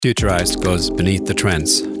Futurized goes beneath the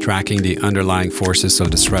trends, tracking the underlying forces of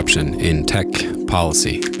disruption in tech,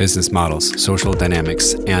 policy, business models, social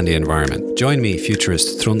dynamics, and the environment. Join me,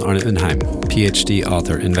 futurist Trond Arne Undheim, PhD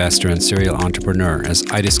author, investor, and serial entrepreneur, as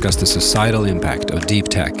I discuss the societal impact of deep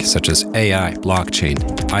tech such as AI, blockchain,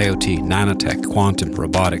 IoT, nanotech, quantum,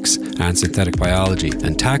 robotics, and synthetic biology,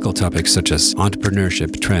 and tackle topics such as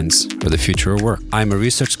entrepreneurship, trends, or the future of work. I'm a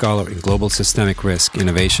research scholar in global systemic risk,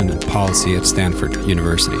 innovation, and policy at Stanford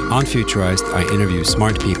University. On Futurized, I interview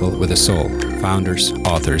smart people with a soul, founders,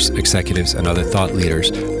 authors, executives, and other thought leaders,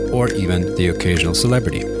 or even the occasional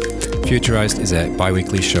celebrity. Futurized is a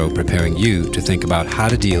bi-weekly show preparing you to think about how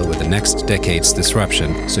to deal with the next decade's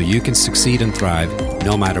disruption so you can succeed and thrive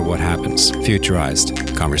no matter what happens.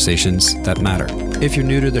 Futurized, conversations that matter. If you're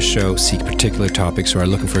new to the show, seek particular topics, or are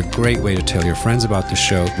looking for a great way to tell your friends about the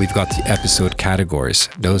show, we've got the episode categories.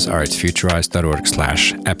 Those are at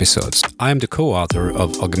futurized.org/episodes. I am the co-author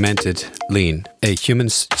of Augmented Lean, a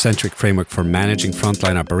human-centric framework for managing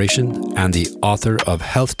frontline operation, and the author of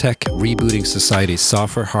Health Tech, Rebooting Society's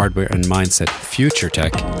Software, Hardware, and Mindset, Future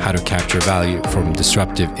Tech, How to Capture Value from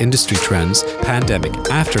Disruptive Industry Trends, Pandemic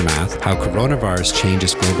Aftermath, How Coronavirus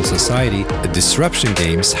Changes Global Society, The Disruption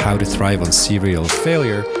Games, How to Thrive on Serial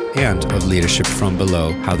Failure, and of Leadership from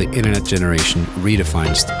Below, How the Internet Generation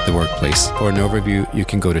Redefines the Workplace. For an overview, you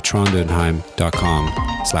can go to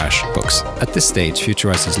trondundheim.com/books. At this stage,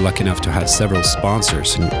 Futurized is lucky enough to have several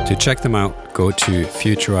sponsors, and to check them out, go to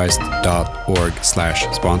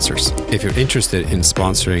futurized.org/sponsors. If you're interested in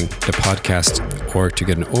sponsoring the podcast or to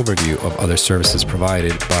get an overview of other services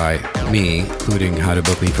provided by me, including how to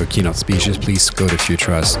book me for keynote speeches, please go to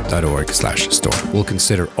futurized.org/store. We'll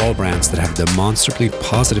consider all brands that have demonstrably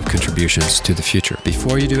positive contributions to the future.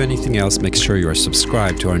 Before you do anything else, make sure you are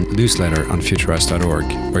subscribed to our newsletter on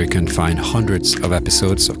futurized.org, where you can find hundreds of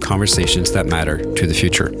episodes of conversations that matter to the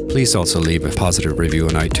future. Please also leave a positive review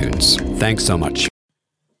on iTunes. Thanks so much.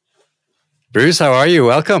 Bruce, how are you?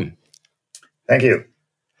 Welcome. Thank you.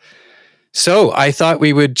 So I thought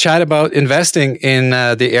we would chat about investing in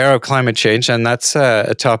the era of climate change, and that's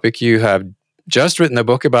a topic you have just written a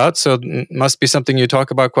book about, so it must be something you talk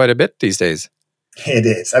about quite a bit these days. It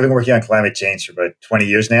is. I've been working on climate change for about 20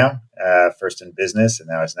 years now, first in business and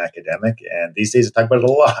now as an academic. And these days I talk about it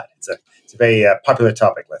a lot. It's a very popular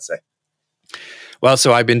topic, let's say. Well,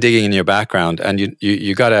 so I've been digging in your background, and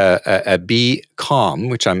you got a BCom,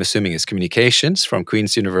 which I'm assuming is communications, from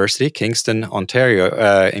Queen's University, Kingston,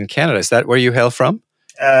 Ontario, in Canada. Is that where you hail from?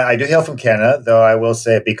 I do hail from Canada, though I will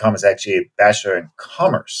say a BCom is actually a Bachelor in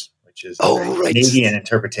Commerce, which is a Canadian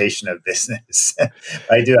interpretation of business.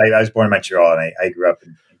 I was born in Montreal, and I grew up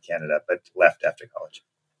in Canada, but left after college.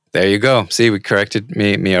 There you go. See, we corrected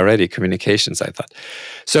me already. Communications, I thought.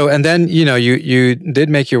 So, and then, you did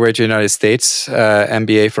make your way to the United States,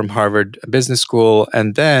 MBA from Harvard Business School,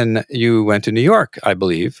 and then you went to New York, I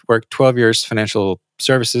believe, worked 12 years financial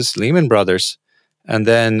services, Lehman Brothers, and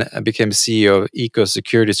then became CEO of Eco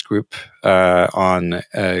Securities Group on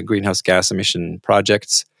greenhouse gas emission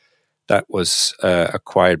projects. That was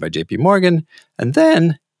acquired by JP Morgan. And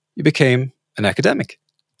then you became an academic.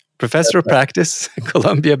 Professor of practice,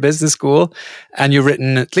 Columbia Business School, and you've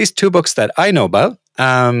written at least 2 books that I know about.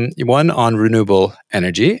 One on renewable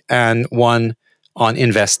energy and one on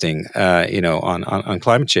investing. On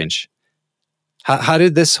climate change. How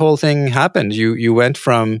did this whole thing happen? You went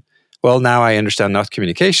from, well, now I understand not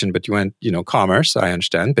communication, but you went, commerce. I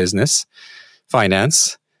understand business,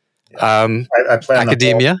 finance, I planned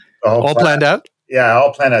academia, all planned out. Yeah,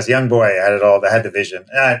 all planned. As a young boy, I had it all. I had the vision.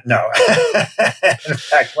 No. In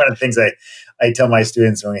fact, one of the things I tell my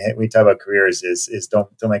students when we talk about careers is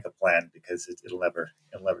don't make a plan, because it'll never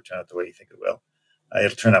turn out the way you think it will.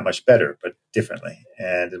 It'll turn out much better, but differently.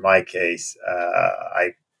 And in my case,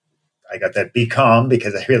 I got that BCom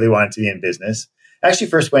because I really wanted to be in business. I actually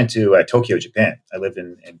first went to Tokyo, Japan. I lived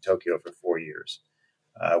in Tokyo for 4 years,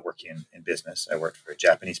 working in business. I worked for a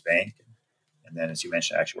Japanese bank. And then, as you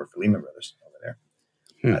mentioned, I actually worked for Lehman Brothers over there.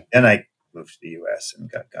 Then I moved to the U.S. and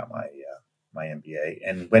got my my MBA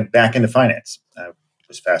and went back into finance. I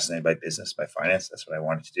was fascinated by business, by finance. That's what I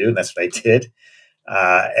wanted to do, and that's what I did.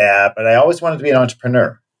 But I always wanted to be an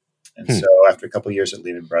entrepreneur. And so after a couple of years at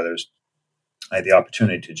Lehman Brothers, I had the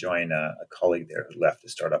opportunity to join a colleague there who left to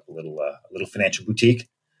start up a little financial boutique.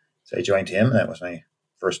 So I joined him, and that was my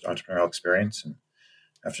first entrepreneurial experience. And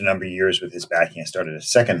after a number of years with his backing, I started a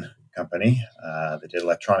second company that did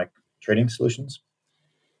electronic trading solutions.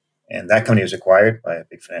 And that company was acquired by a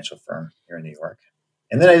big financial firm here in New York.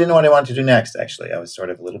 And then I didn't know what I wanted to do next, actually. I was sort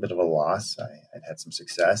of a little bit of a loss. I'd had some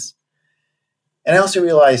success. And I also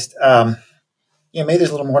realized, maybe there's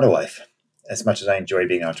a little more to life. as much as I enjoyed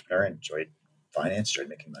being an entrepreneur, I enjoyed finance, enjoyed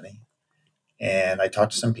making money. And I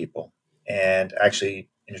talked to some people, and actually,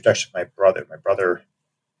 introduction to my brother. My brother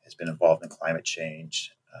has been involved in climate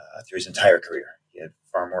change through his entire career. He had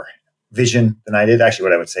far more vision than I did. Actually,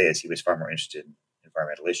 what I would say is he was far more interested in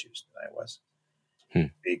environmental issues than I was. Hmm.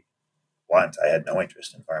 Be blunt, I had no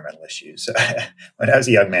interest in environmental issues when I was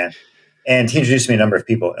a young man. And he introduced me to a number of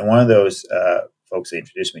people. And one of those folks they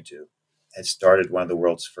introduced me to had started one of the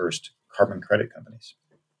world's first carbon credit companies.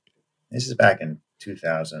 This is back in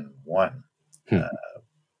 2001.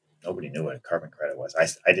 Nobody knew what a carbon credit was.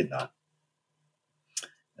 I did not.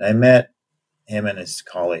 And I met him and his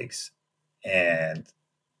colleagues, and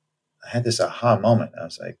I had this aha moment. I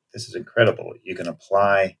was like, this is incredible. You can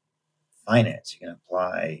apply finance, you can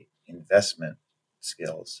apply investment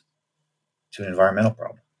skills to an environmental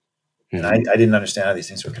problem. And I didn't understand how these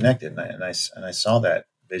things were connected. And I saw that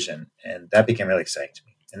vision, and that became really exciting to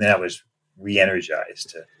me. And then I was re-energized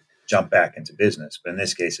to jump back into business, but in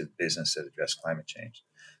this case, a business that addressed climate change.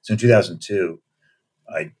 So in 2002,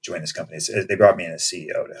 I joined this company. They brought me in as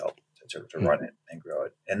CEO to help to run it and grow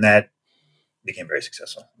it. And that became very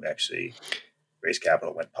successful. We actually raised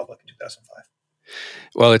capital, went public in 2005.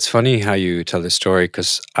 Well, it's funny how you tell this story,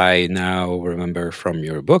 because I now remember from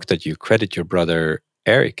your book that you credit your brother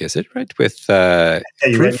Eric, is it right, with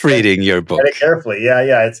proofreading your book? Read it carefully.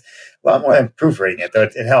 Yeah. It's a lot more than proofreading it, though.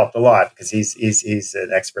 It helped a lot because he's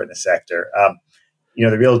an expert in the sector.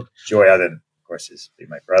 The real joy out of, course, is being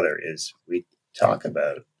my brother, is we talk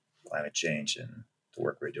about climate change and the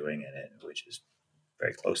work we're doing in it, which is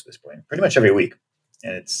very close to this point, pretty much every week.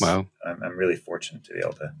 And it's wow. I'm really fortunate to be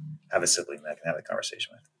able to have a sibling that I can have a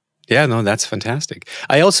conversation with. Yeah, no, that's fantastic.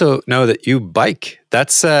 I also know that you bike.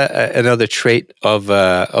 That's another trait of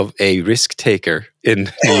a risk taker in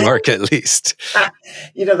New York, at least.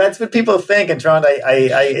 That's what people think in Toronto.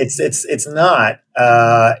 It's not.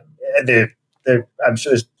 I'm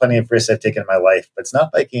sure there's plenty of risks I've taken in my life, but it's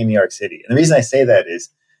not biking in New York City. And the reason I say that is,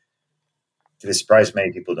 to the surprise,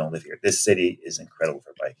 many people don't live here. This city is incredible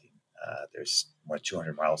for biking. There's more than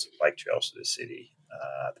 200 miles of bike trails to the city.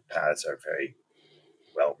 The paths are very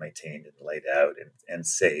well maintained and laid out and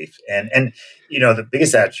safe. And the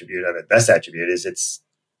biggest attribute of it, best attribute, is it's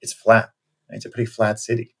flat. It's a pretty flat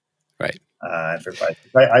city. Right. And for bike,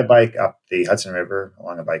 I bike up the Hudson River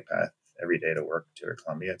along a bike path every day to work to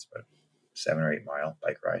Columbia. It's about 7 or 8 mile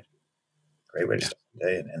bike ride. Great way to start the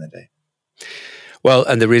day and end the day. Well,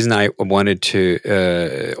 and the reason I wanted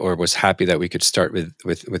to, or was happy that we could start with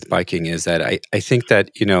biking, is that I think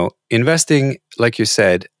that, investing, like you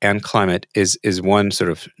said, and climate is one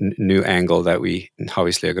sort of new angle that we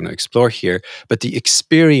obviously are going to explore here. But the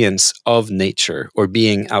experience of nature or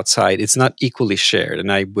being outside, it's not equally shared.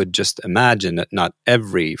 And I would just imagine that not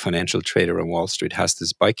every financial trader on Wall Street has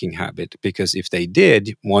this biking habit, because if they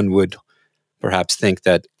did, one would perhaps think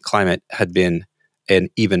that climate had been an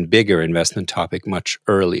even bigger investment topic much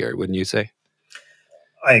earlier, wouldn't you say?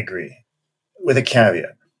 I agree, with a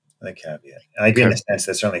caveat. And I agree in the sense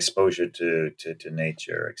that certainly exposure to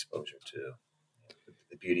nature, exposure to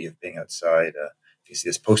the beauty of being outside. If you see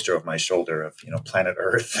this poster over my shoulder of planet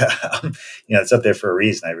Earth, it's up there for a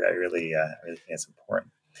reason. I really think it's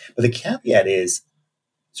important. But the caveat is,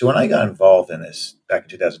 so when I got involved in this back in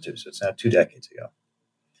 2002, so it's now 2 decades ago,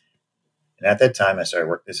 and at that time I started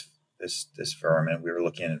working this firm, and we were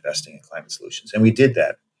looking at investing in climate solutions, and we did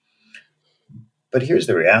that. But here's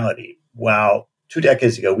the reality: while 2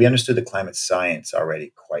 decades ago we understood the climate science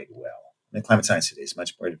already quite well, and the climate science today is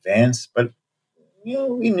much more advanced, but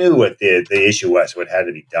we knew what the issue was, what had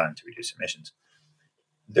to be done to reduce emissions.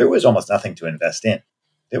 There was almost nothing to invest in.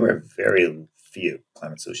 There were very few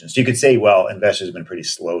climate solutions. So you could say, well, investors have been pretty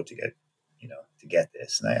slow to get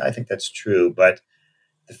this, and I think that's true. But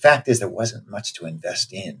the fact is, there wasn't much to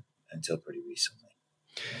invest in until pretty recently.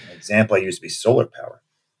 An example I used to be solar power.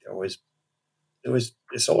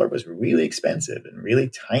 Solar was really expensive and really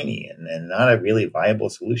tiny and not a really viable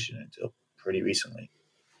solution until pretty recently.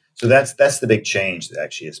 So that's the big change that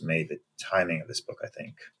actually has made the timing of this book, I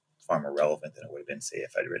think, far more relevant than it would have been, say,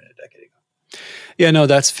 if I'd written it a decade ago. Yeah, no,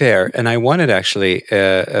 that's fair. And I wanted actually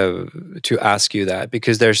to ask you that,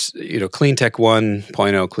 because there's, Clean Tech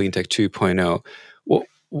 1.0, Clean Tech 2.0. Well,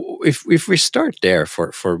 if we start there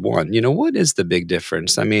for one, what is the big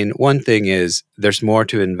difference? I mean, one thing is there's more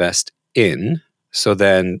to invest in. So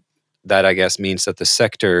then that, I guess, means that the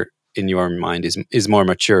sector in your mind is more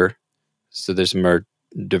mature. So there's a more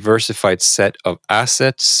diversified set of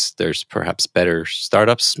assets. There's perhaps better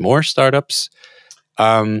startups, more startups.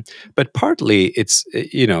 But partly it's,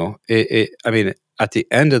 I mean, at the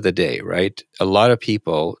end of the day, right? A lot of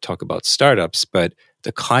people talk about startups, but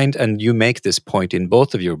and you make this point in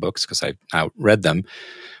both of your books, because I've now read them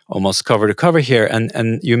almost cover to cover here,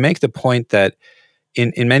 and you make the point that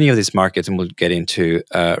in many of these markets, and we'll get into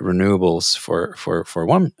renewables for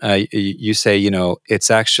one, you say,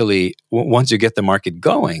 it's actually, once you get the market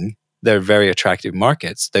going, they're very attractive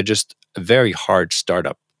markets. They're just a very hard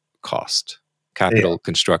startup cost, capital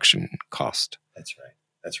construction cost.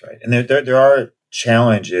 That's right. And there are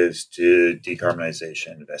challenges to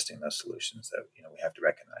decarbonization, investing in those solutions that we have to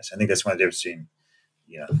recognize. I think that's one of the difference between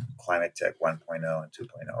climate tech 1.0 and 2.0,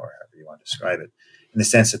 or however you want to describe it, in the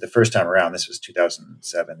sense that the first time around, this was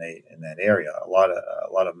 2007-8 in that area, a lot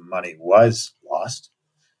of money was lost.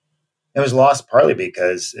 It was lost partly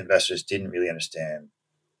because investors didn't really understand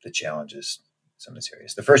the challenges in some of these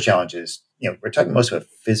areas. The first challenge is, we're talking mostly about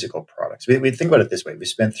physical products. We think about it this way: we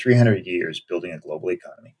spent 300 years building a global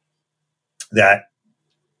economy that,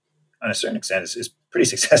 on a certain extent, is pretty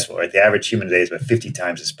successful, right? The average human today is about 50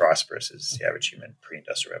 times as prosperous as the average human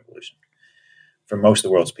pre-industrial revolution. For most of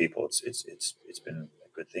the world's people, it's been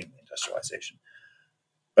a good thing, industrialization.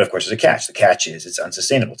 But of course, there's a catch. The catch is it's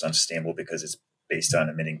unsustainable. It's unsustainable because it's based on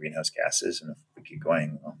emitting greenhouse gases, and if we keep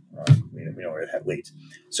going, we know where that leads.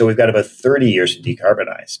 So we've got about 30 years to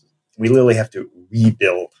decarbonize. We literally have to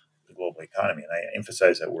rebuild the global economy, and I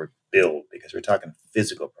emphasize that word "build" because we're talking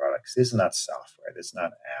physical products. This is not software. This is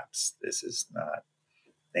not apps. This is not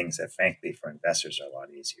things that, frankly, for investors are a lot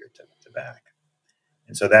easier to back.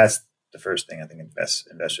 And so that's the first thing I think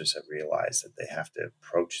investors have realized, that they have to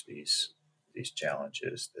approach these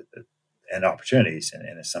challenges and opportunities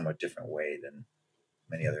in a somewhat different way than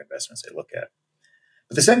many other investments they look at.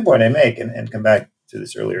 But the second point I make, and come back to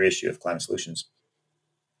this earlier issue of climate solutions,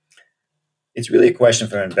 it's really a question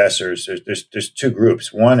for investors. There's two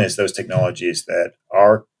groups. One is those technologies that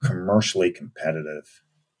are commercially competitive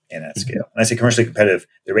and at scale. When I say commercially competitive,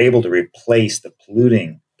 they're able to replace the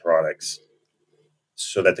polluting products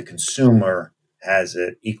so that the consumer has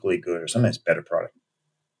an equally good or sometimes better product.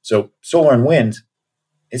 So solar and wind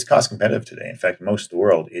is cost competitive today. In fact, most of the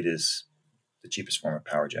world, it is the cheapest form of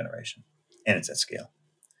power generation, and it's at scale.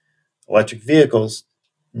 Electric vehicles,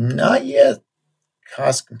 not yet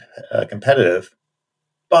cost competitive,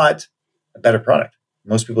 but a better product.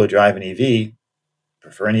 Most people who drive an EV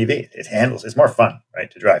prefer an EV. It's more fun, right,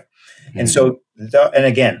 to drive. Mm-hmm. And so, and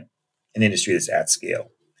again, an industry that's at scale.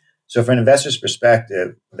 So from an investor's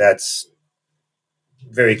perspective, that's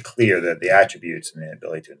very clear, that the attributes and the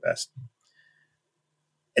ability to invest.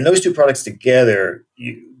 And those two products together,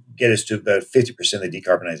 you get us to about 50% of the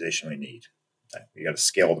decarbonization we need. We got to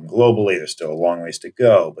scale them globally. There's still a long ways to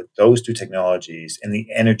go, but those two technologies and the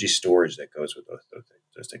energy storage that goes with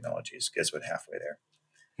those technologies gets about halfway there.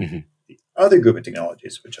 Mm-hmm. The other group of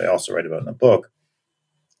technologies, which I also write about in the book,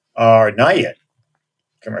 are not yet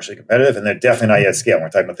commercially competitive, and they're definitely not yet at scale. We're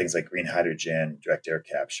talking about things like green hydrogen, direct air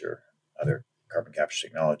capture, other carbon capture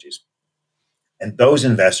technologies. And those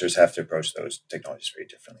investors have to approach those technologies very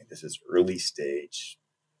differently. This is early stage,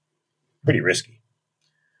 pretty risky,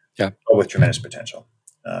 but with tremendous potential.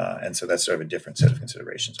 And so that's sort of a different set of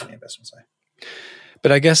considerations on the investment side.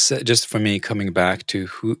 But I guess just for me, coming back to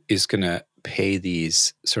who is going to pay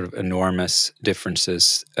these sort of enormous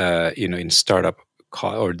differences, in startup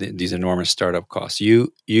or these enormous startup costs,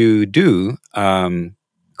 you do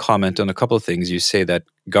comment on a couple of things. You say that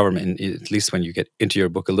government, at least when you get into your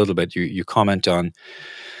book a little bit, you comment on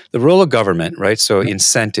the role of government, right? So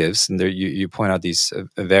incentives, and there you point out these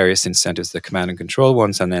various incentives, the command and control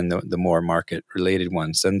ones, and then the more market-related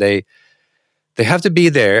ones, and they have to be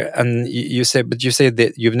there. And you say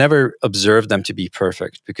that you've never observed them to be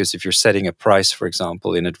perfect, because if you're setting a price, for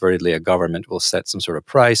example, inadvertently a government will set some sort of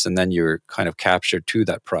price, and then you're kind of captured to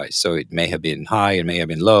that price. So it may have been high, it may have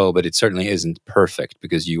been low, but it certainly isn't perfect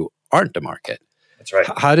because you aren't the market. That's right.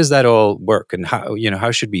 How does that all work, and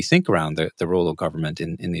how should we think around the role of government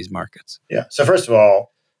in these markets? Yeah. So first of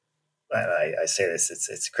all, I say this,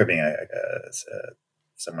 it's cribbing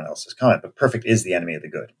someone else's comment, but perfect is the enemy of the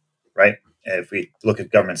good, right? And if we look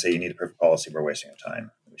at government and say you need a perfect policy, we're wasting our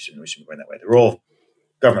time. We shouldn't be going that way. The role of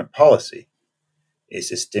government policy is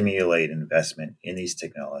to stimulate investment in these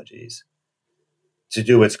technologies to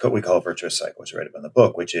do what we call a virtuous cycle, which I write about in the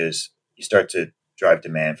book, which is you start to drive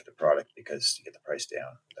demand for the product because you get the price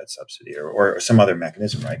down, that subsidy, or some other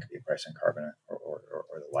mechanism, right? Could be a price on carbon or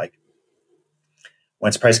the like.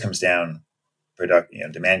 Once price comes down,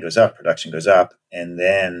 demand goes up, production goes up, and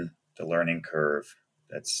then the learning curve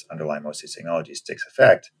that's underlying most of these technologies takes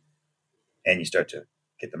effect, and you start to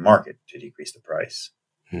get the market to decrease the price,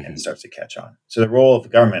 and it starts to catch on. So the role of the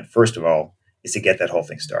government, first of all, is to get that whole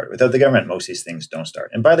thing started. Without the government, most of these things don't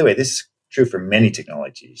start. And by the way, this true for many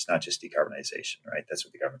technologies, not just decarbonization, right? That's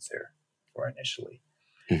what the government's there for initially.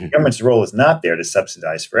 Mm-hmm. The government's role is not there to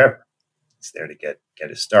subsidize forever. It's there to get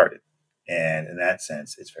us started. And in that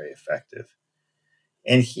sense, it's very effective.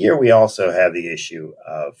 And here we also have the issue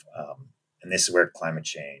of, and this is where climate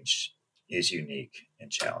change is unique and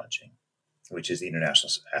challenging, which is the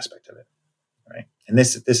international aspect of it, right? And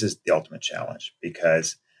this is the ultimate challenge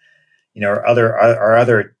because, our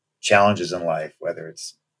other challenges in life, whether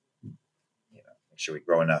it's, make sure we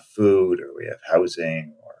grow enough food or we have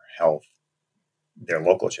housing or health, they're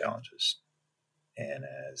local challenges. And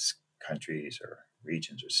as countries or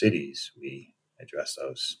regions or cities, we address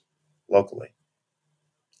those locally.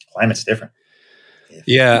 Climate's different.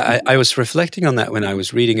 I was reflecting on that when I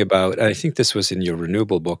was reading about, I think this was in your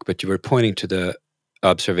renewable book, but you were pointing to the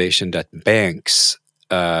observation that banks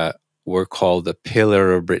were called the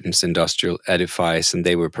pillar of Britain's industrial edifice, and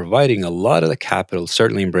they were providing a lot of the capital,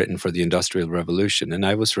 certainly in Britain, for the Industrial Revolution. And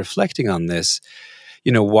I was reflecting on this,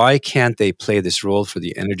 why can't they play this role for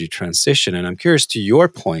the energy transition? And I'm curious, to your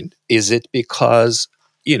point, is it because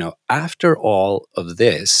after all of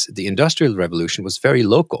this, the Industrial Revolution was very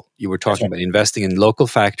local. You were talking about investing in local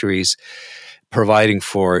factories, providing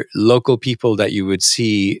for local people that you would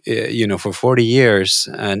see, for 40 years.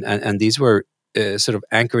 And these were sort of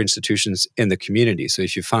anchor institutions in the community. So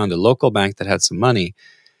if you found a local bank that had some money,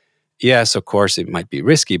 yes, of course, it might be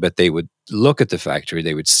risky, but they would look at the factory,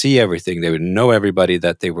 they would see everything, they would know everybody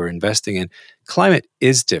that they were investing in. Climate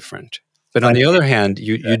is different. But on the other hand,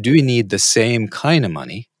 you do need the same kind of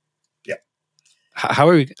money. Yeah. How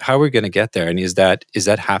are we going to get there? And is that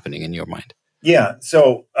happening in your mind? Yeah.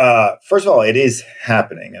 So first of all, it is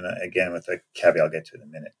happening, and again, with a caveat I'll get to in a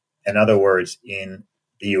minute. In other words, in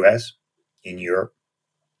the U.S., in Europe,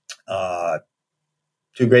 to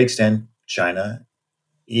a great extent, China,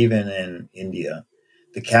 even in India,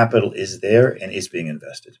 the capital is there and is being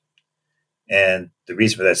invested. And the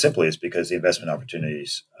reason for that simply is because the investment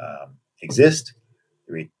opportunities exist,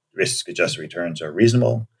 the risk-adjusted returns are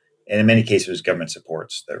reasonable, and in many cases, there's government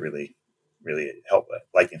supports that really, really help,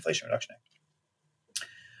 like the Inflation Reduction Act.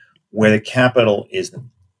 Where the capital is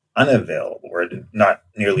unavailable, or not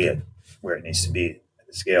nearly at where it needs to be at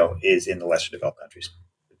the scale, is in the lesser developed countries,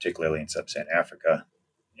 particularly in sub-Saharan Africa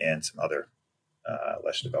and some other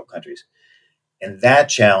lesser developed countries. And that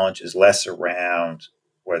challenge is less around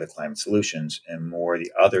where the climate solutions and more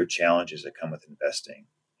the other challenges that come with investing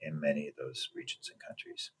in many of those regions and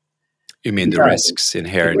countries. You mean the risks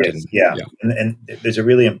inherent in... Yeah. And there's a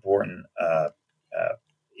really important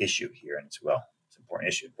issue here, and it's an important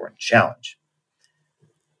issue, important challenge.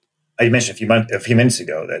 I mentioned a few minutes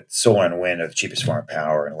ago that solar and wind are the cheapest form of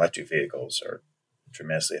power, and electric vehicles are a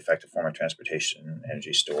tremendously effective form of transportation.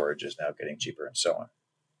 Energy storage is now getting cheaper, and so on.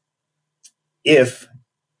 If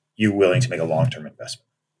you're willing to make a long-term investment.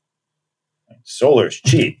 Solar is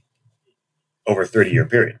cheap over a 30-year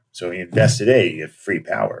period. So when you invest today, you get free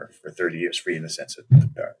power for 30 years, free in the sense of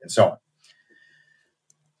power, and so on.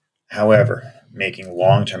 However, making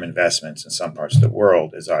long-term investments in some parts of the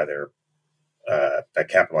world is either that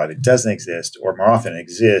capital either doesn't exist or more often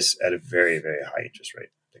exists at a very, very high interest rate.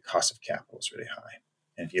 The cost of capital is really high.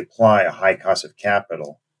 And if you apply a high cost of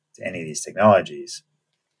capital to any of these technologies,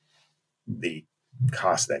 the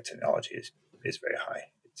cost of that technology is very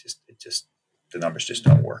high. It just the numbers just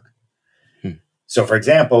don't work. So, for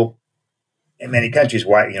example, in many countries,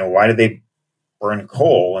 why do they burn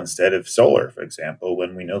coal instead of solar, for example,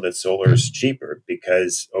 when we know that solar is cheaper?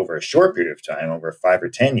 Because over a short period of time, over 5 or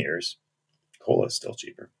 10 years, coal is still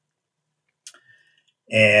cheaper.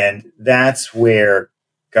 And that's where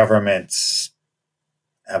governments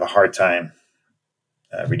have a hard time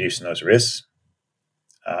reducing those risks.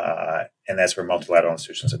 And that's where multilateral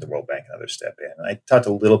institutions like the World Bank and others step in. And I talked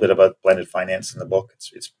a little bit about blended finance in the book.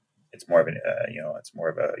 It's more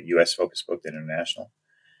of a U.S. focused book than international.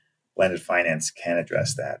 Blended finance can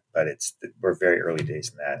address that, but we're very early days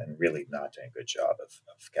in that, and really not doing a good job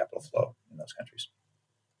of capital flow in those countries.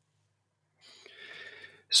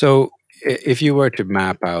 So, if you were to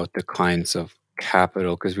map out the kinds of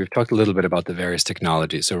capital, because we've talked a little bit about the various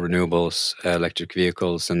technologies, so renewables, electric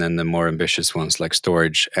vehicles, and then the more ambitious ones like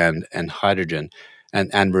storage and hydrogen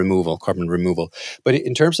and removal, carbon removal. But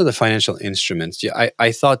in terms of the financial instruments,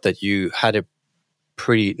 I thought that you had a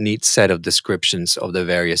pretty neat set of descriptions of the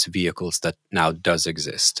various vehicles that now does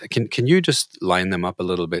exist. Can you just line them up a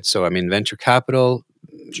little bit? So, I mean, venture capital,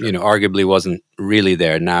 sure, arguably wasn't really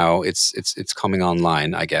there. Now it's coming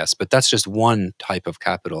online, I guess. But that's just one type of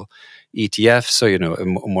capital. ETF, so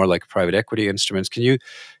more like private equity instruments. Can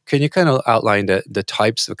you kind of outline the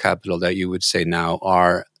types of capital that you would say now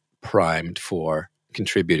are primed for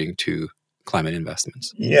contributing to climate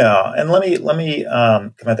investments. Yeah, and let me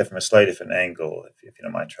come at that from a slightly different angle, if you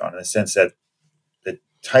don't mind, Tron, in the sense that the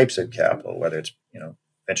types of capital, whether it's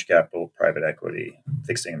venture capital, private equity,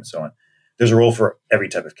 fixed income, and so on, there's a role for every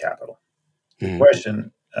type of capital. The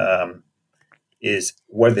question is,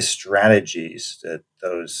 what are the strategies that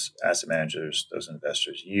those asset managers, those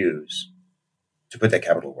investors use to put that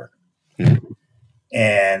capital to work?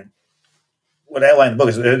 And what I outline in the book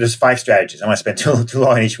is there's 5 strategies. I don't want to spend too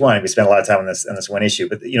long on each one. We spend a lot of time on this one issue.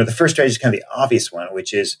 But the first strategy is kind of the obvious one,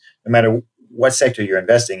 which is no matter what sector you're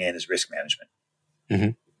investing in, is risk management. Mm-hmm.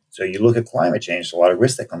 So you look at climate change. There's a lot of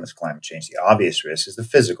risk that comes with climate change. The obvious risk is the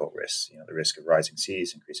physical risk. The risk of rising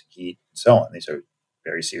seas, increasing heat, and so on. These are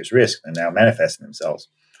very serious risks and now manifesting themselves.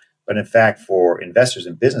 But in fact, for investors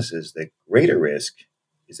and businesses, the greater risk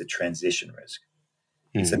is the transition risk.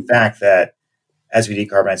 Mm-hmm. It's the fact that as we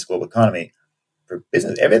decarbonize the global economy, for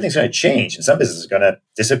business, everything's going to change, and some businesses are going to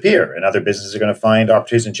disappear, and other businesses are going to find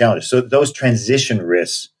opportunities and challenges. So those transition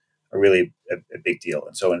risks are really a big deal.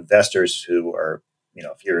 And so investors who are,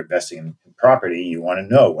 if you're investing in property, you want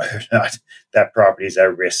to know whether or not that property is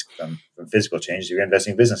at risk from physical changes. If you're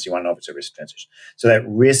investing in business, you want to know if it's a risk transition. So that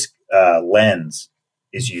risk lens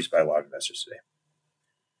is used by a lot of investors today.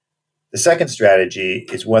 The second strategy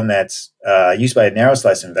is one that's used by a narrow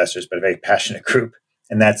slice of investors, but a very passionate group,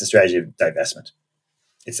 and that's the strategy of divestment.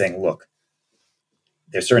 It's saying, look,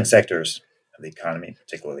 there's certain sectors of the economy,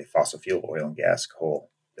 particularly fossil fuel, oil and gas,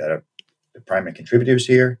 coal, that are the primary contributors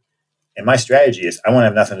here. And my strategy is I want to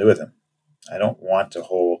have nothing to do with them. I don't want to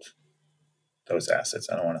hold those assets.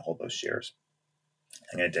 I don't want to hold those shares.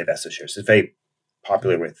 I'm going to divest those shares. It's very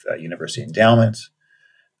popular with university endowments,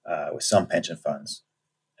 with some pension funds,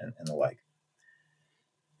 and the like.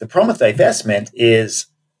 The problem with divestment is,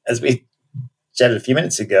 as we chatted a few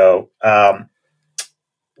minutes ago,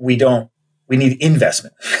 we need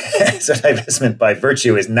investment. So divestment by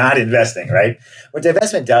virtue is not investing, right? What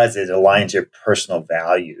divestment does is it aligns your personal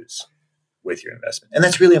values with your investment. And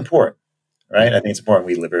that's really important, right? I think it's important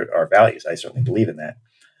we live our values. I certainly believe in that.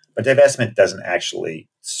 But divestment doesn't actually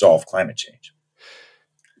solve climate change.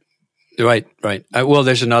 Right. Well,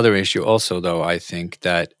 there's another issue also, though, I think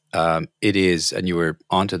that it is, and you were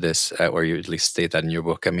onto this, or you at least state that in your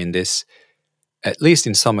book. I mean, this, at least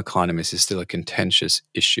in some economies, is still a contentious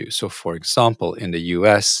issue. So, for example, in the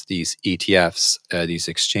US, these ETFs, these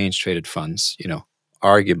exchange-traded funds,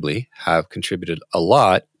 arguably have contributed a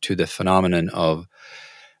lot to the phenomenon of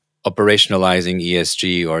operationalizing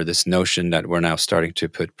ESG, or this notion that we're now starting to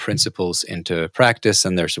put principles into practice.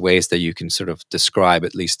 And there's ways that you can sort of describe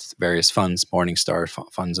at least various funds, Morningstar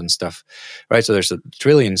funds and stuff, right? So there's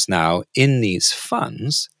trillions now in these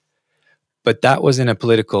funds, but that was in a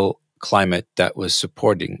political climate that was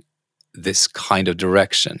supporting this kind of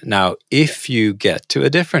direction. Now, if you get to a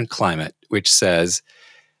different climate, which says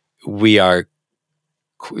we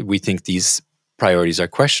think these priorities are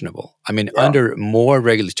questionable. I mean, under more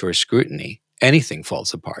regulatory scrutiny, anything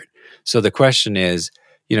falls apart. So the question is,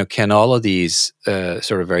 can all of these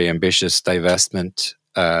sort of very ambitious divestment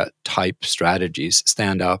type strategies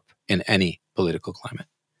stand up in any political climate?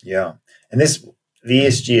 Yeah. And the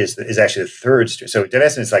ESG is actually the third. So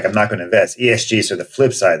divestment is like, I'm not going to invest. ESG is sort of the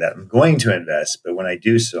flip side of that. I'm going to invest, but when I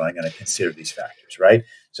do so, I'm going to consider these factors, right?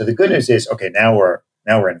 So the good news is, okay, now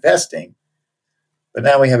we're investing, but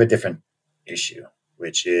now we have a different issue,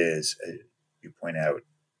 which is, you point out,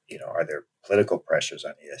 are there political pressures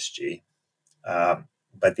on ESG?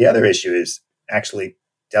 But the other issue is actually,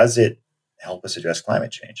 does it help us address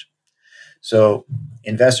climate change? So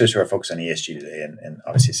investors who are focused on ESG today, and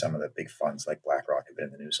obviously some of the big funds like BlackRock have been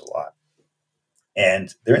in the news a lot.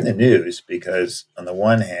 And they're in the news because on the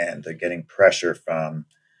one hand, they're getting pressure from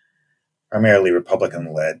primarily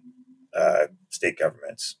Republican-led state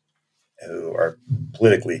governments who are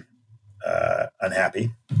politically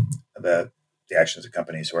unhappy about the actions of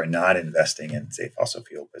companies who are not investing in, say, fossil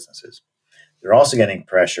fuel businesses. They're also getting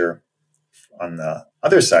pressure on the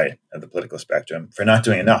other side of the political spectrum for not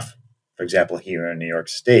doing enough. For example, here in New York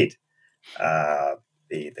State,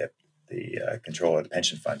 the controller of the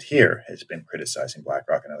pension fund here has been criticizing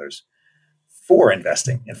BlackRock and others for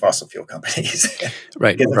investing in fossil fuel companies.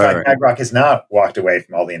 Right. Because in fact, BlackRock has not walked away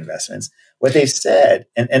from all the investments. What they've said,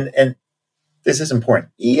 and this is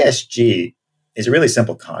important, ESG is a really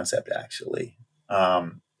simple concept, actually.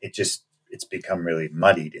 It's become really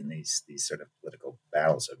muddied in these sort of political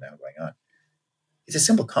battles that are now going on. It's a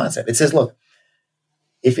simple concept. It says, look,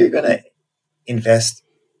 if you're going to invest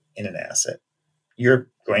in an asset, you're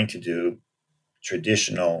going to do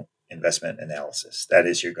traditional investment analysis. That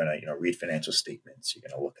is, you're going to read financial statements. You're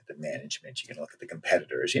going to look at the management. You're going to look at the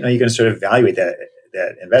competitors. You're going to sort of evaluate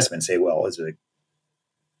that investment, say, well, is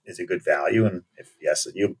it good value? And if yes,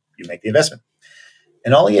 you make the investment.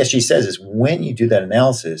 And all ESG says is when you do that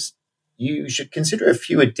analysis, you should consider a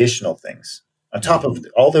few additional things on top of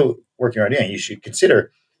all the work you're doing. You should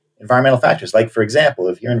consider environmental factors. Like, for example,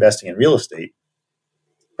 if you're investing in real estate,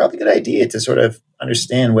 probably a good idea to sort of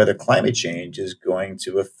understand whether climate change is going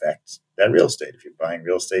to affect that real estate. If you're buying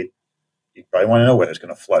real estate, you probably want to know whether it's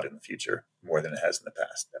going to flood in the future more than it has in the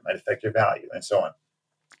past. That might affect your value and so on.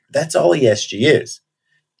 That's all ESG is.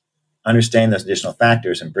 Understand those additional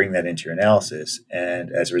factors and bring that into your analysis. And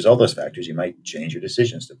as a result of those factors, you might change your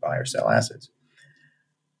decisions to buy or sell assets.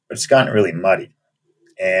 But it's gotten really muddy.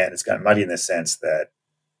 And it's gotten muddy in the sense that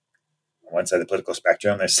on one side of the political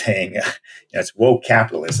spectrum, they're saying it's woke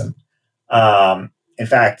capitalism. In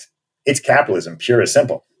fact, it's capitalism, pure and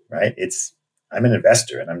simple, right? I'm an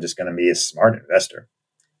investor and I'm just going to be a smart investor.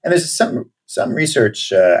 And there's some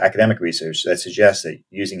research, academic research, that suggests that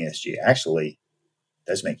using ESG actually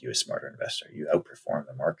does make you a smarter investor. You outperform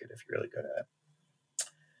the market if you're really good at it.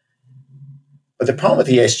 But the problem with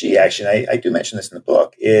ESG action, I do mention this in the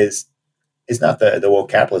book, is not the woke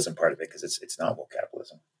capitalism part of it, because it's not woke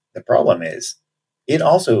capitalism. The problem is it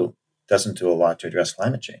also doesn't do a lot to address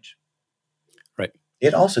climate change. Right.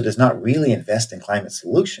 It also does not really invest in climate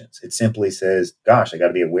solutions. It simply says, gosh, I got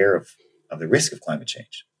to be aware of the risk of climate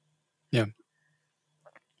change. Yeah.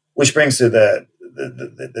 Which brings to the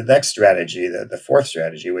next strategy, the fourth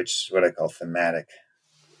strategy, which is what I call thematic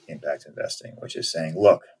impact investing, which is saying,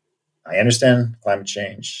 look, I understand climate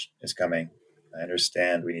change is coming. I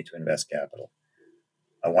understand we need to invest capital.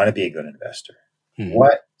 I want to be a good investor. Mm-hmm.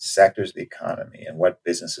 What sectors of the economy and what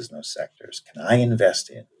businesses in those sectors can I invest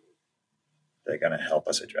in that are going to help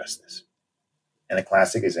us address this? And a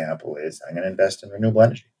classic example is I'm going to invest in renewable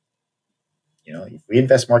energy. If we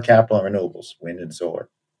invest more capital in renewables, wind and solar,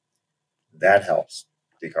 that helps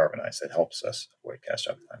decarbonize. That helps us avoid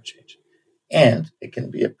catastrophic climate change. And it can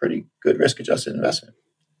be a pretty good risk-adjusted investment.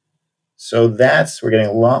 So we're getting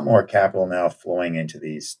a lot more capital now flowing into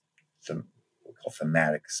these what we call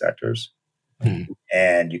thematic sectors. Mm-hmm.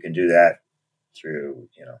 And you can do that through,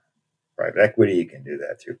 private equity. You can do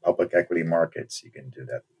that through public equity markets. You can do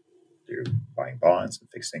that through buying bonds and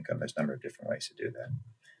fixed income. There's a number of different ways to do that.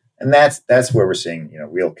 And that's where we're seeing,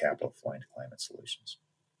 real capital flowing to climate solutions.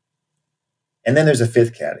 And then there's a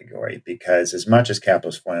fifth category, because as much as capital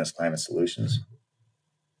is flowing as climate solutions,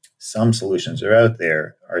 some solutions that are out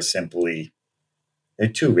there are simply, they're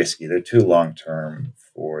too risky. They're too long-term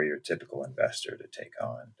for your typical investor to take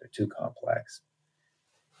on. They're too complex.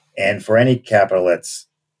 And for any capital that's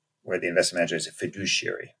where the investment manager is a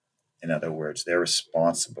fiduciary, in other words, they're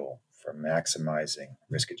responsible for maximizing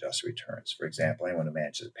risk-adjusted returns. For example, anyone who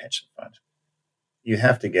manages a pension fund, you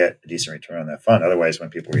have to get a decent return on that fund. Otherwise,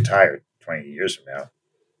 when people retire 20 years from now,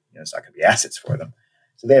 it's not going to be assets for them.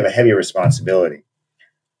 So they have a heavy responsibility.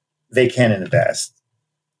 They can invest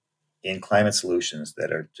in climate solutions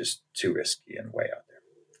that are just too risky and way out there.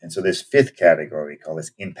 And so this fifth category, we call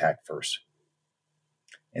this impact first.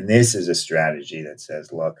 And this is a strategy that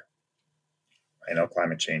says, look, I know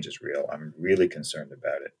climate change is real. I'm really concerned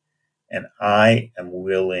about it. And I am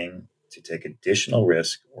willing to take additional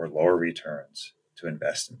risk or lower returns to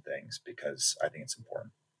invest in things because I think it's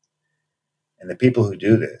important. And the people who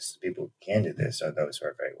do this, the people who can do this, are those who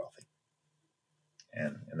are very wealthy.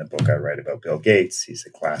 And in the book I write about Bill Gates, he's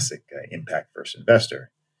a classic impact-first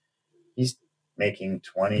investor. He's making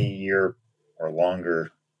 20-year or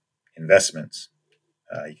longer investments.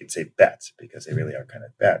 You could say bets, because they really are kind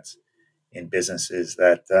of bets, in businesses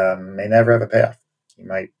that may never have a payoff. He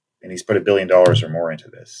might, and he's put $1 billion or more into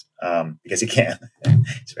this because he can.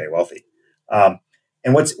 He's very wealthy.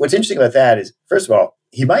 And what's interesting about that is, first of all,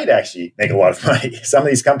 he might actually make a lot of money. Some of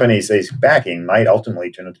these companies that he's backing might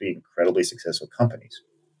ultimately turn out to be incredibly successful companies.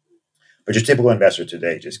 But your typical investor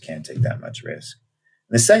today just can't take that much risk.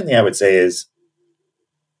 And the second thing I would say is,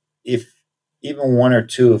 if even one or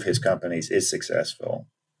two of his companies is successful,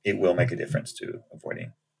 it will make a difference to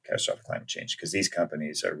avoiding catastrophic climate change, because these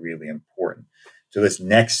companies are really important to this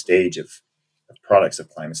next stage of products of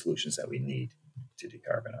climate solutions that we need to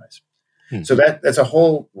decarbonize. So that's a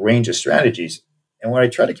whole range of strategies. And what I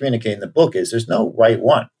try to communicate in the book is there's no right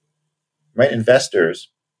one. Right?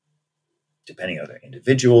 Investors, depending on their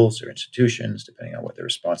individuals or institutions, depending on what their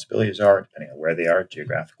responsibilities are, depending on where they are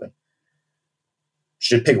geographically,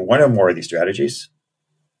 should pick one or more of these strategies.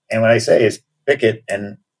 And what I say is pick it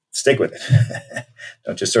and stick with it.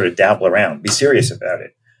 Don't just sort of dabble around. Be serious about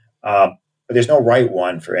it. But there's no right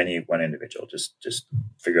one for any one individual. Just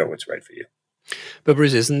figure out what's right for you. But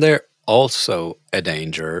Bruce, isn't there also a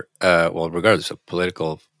danger, regardless of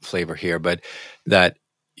political flavor here, but that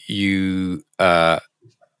you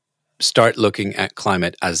start looking at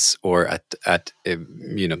climate or at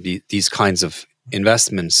these kinds of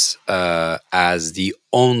investments as the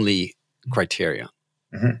only criteria.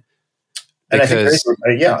 Mm-hmm. Because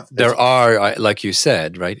yeah, there are, like you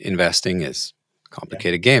said, right? Investing is a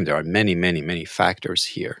complicated game. There are many, many, many factors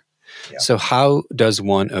here. Yeah. So how does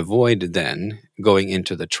one avoid then going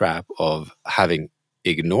into the trap of having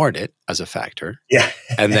ignored it as a factor,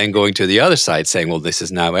 and then going to the other side saying, "Well, this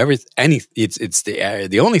is now it's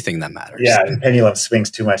the only thing that matters." Yeah, the pendulum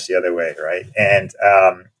swings too much the other way, right? And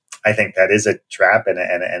I think that is a trap and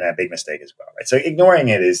a big mistake as well, right? So ignoring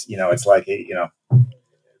it is, it's like,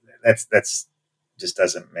 that's just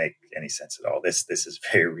doesn't make any sense at all. This is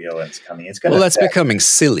very real and it's coming. It's going. Well, that's becoming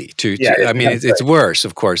silly. It's worse,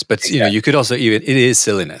 of course, but exactly. You could also it is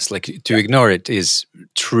silliness. Like to ignore it is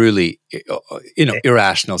truly,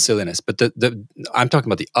 irrational silliness. But I'm talking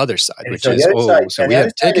about the other side, which is so we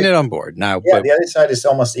have taken it on board now. Yeah, the other side is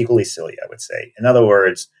almost equally silly, I would say. In other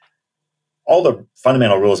words, all the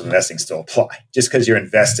fundamental rules of investing still apply. Just because you're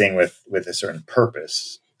investing with a certain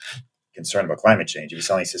purpose. Concerned about climate change, if you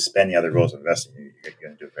suddenly suspend the other rules of investing, you're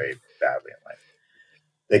going to do very badly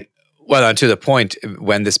in life. And to the point,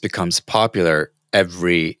 when this becomes popular,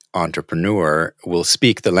 every entrepreneur will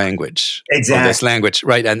speak the language. Exactly. This language,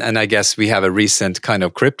 right? And I guess we have a recent kind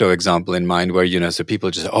of crypto example in mind where, so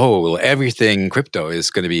people just, everything crypto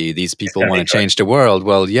is going to be, these people want to change the world.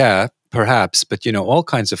 Well, yeah, perhaps, but all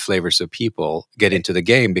kinds of flavors of people get into the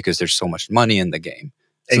game because there's so much money in the game.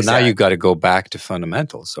 So now you've got to go back to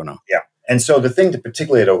fundamentals, or no? Yeah. And so the thing to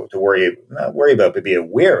particularly to not worry about, but be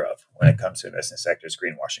aware of when it comes to investing sector is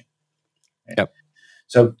greenwashing. Right? Yep.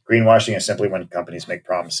 So greenwashing is simply when companies make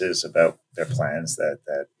promises about their plans that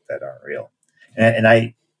aren't real. And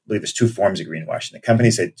I believe there's two forms of greenwashing. The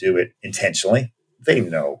companies that do it intentionally, they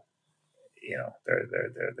know,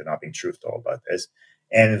 they're not being truthful about this.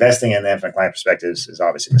 And investing in them from a client perspective is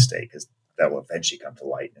obviously a mistake because that will eventually come to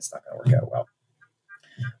light and it's not going to work out well.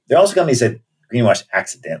 There are also companies that greenwash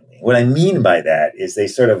accidentally. What I mean by that is they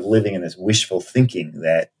sort of living in this wishful thinking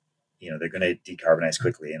that, they're going to decarbonize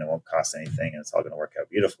quickly and it won't cost anything and it's all going to work out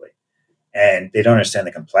beautifully. And they don't understand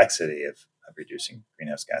the complexity of reducing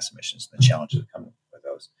greenhouse gas emissions and the challenges that come with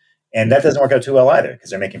those. And that doesn't work out too well either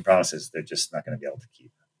because they're making promises they're just not going to be able to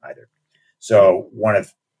keep either. So one of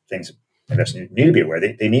the things investors need to be aware,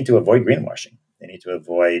 they need to avoid greenwashing. They need to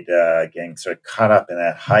avoid getting sort of caught up in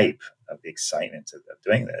that hype of the excitement of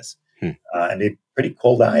doing this. And be pretty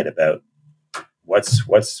cold-eyed about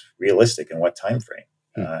what's realistic and what time frame,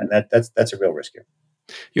 and that's a real risk here.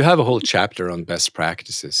 You have a whole chapter on best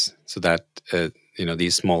practices, so that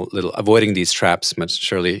these small little avoiding these traps much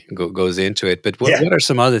surely goes into it. But what are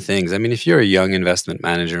some other things? I mean, if you're a young investment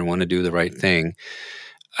manager and want to do the right thing,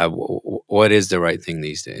 what is the right thing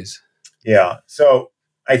these days? Yeah, so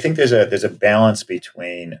I think there's a balance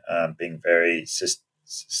between being very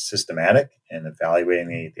systematic and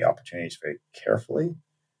evaluating the opportunities very carefully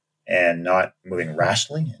and not moving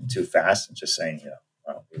rationally and too fast and just saying,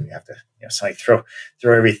 we have to suddenly throw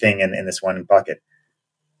everything in this one bucket.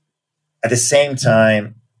 At the same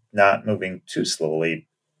time, not moving too slowly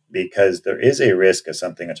because there is a risk of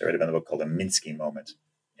something which I read about in the book called a Minsky moment.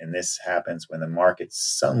 And this happens when the market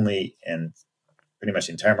suddenly and pretty much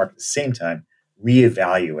the entire market at the same time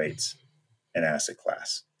reevaluates an asset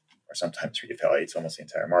class. Or sometimes reevaluates almost the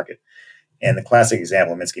entire market. And the classic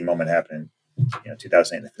example of Minsky moment happened in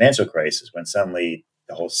 2008, the financial crisis, when suddenly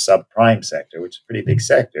the whole subprime sector, which is a pretty big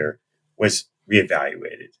sector, was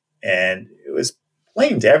reevaluated. And it was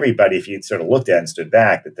plain to everybody, if you sort of looked at it and stood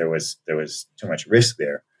back, that there was too much risk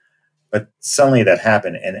there. But suddenly that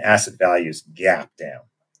happened and asset values gapped down.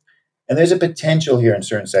 And there's a potential here in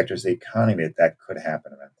certain sectors of the economy that could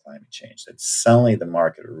happen around climate change, that suddenly the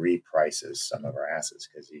market reprices some of our assets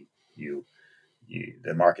because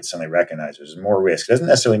the market suddenly recognizes there's more risk. It doesn't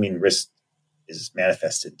necessarily mean risk is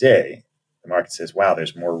manifest today. The market says, wow,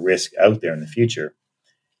 there's more risk out there in the future.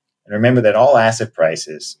 And remember that all asset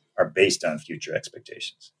prices are based on future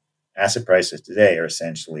expectations. Asset prices today are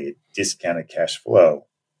essentially a discounted cash flow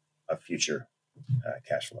of future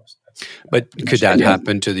cash flows. But could that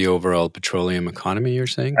happen to the overall petroleum economy, you're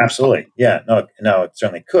saying? Absolutely. Yeah, no, it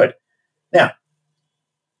certainly could. Now,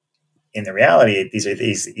 in the reality, these are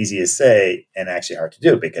easy to say and actually hard to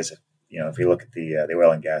do because, if you look at the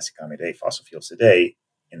oil and gas economy today, fossil fuels today,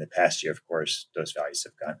 in the past year, of course, those values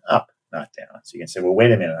have gone up, not down. So you can say, well,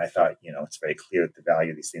 wait a minute. I thought, it's very clear that the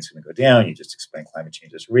value of these things is going to go down. You just explain climate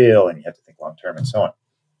change is real and you have to think long term and so on.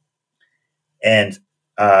 And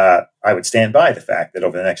I would stand by the fact that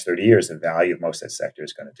over the next 30 years, the value of most of that sector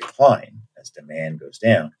is going to decline as demand goes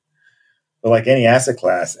down. But like any asset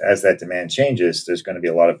class, as that demand changes, there's going to be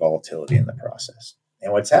a lot of volatility in the process.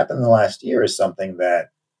 And what's happened in the last year is something that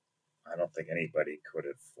I don't think anybody could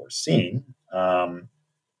have foreseen,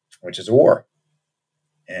 which is a war.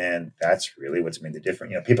 And that's really what's made the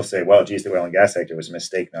difference. People say, well, geez, the oil and gas sector was a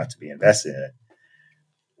mistake not to be invested in it.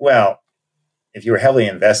 Well, if you were heavily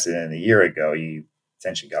invested in it a year ago, you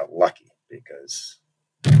essentially got lucky because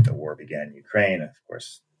the war began in Ukraine. Of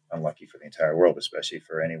course, unlucky for the entire world, especially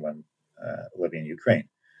for anyone living in Ukraine.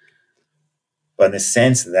 But in the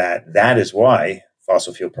sense that is why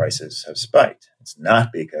fossil fuel prices have spiked. It's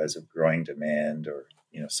not because of growing demand or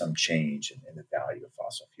some change in the value of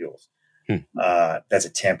fossil fuels. That's a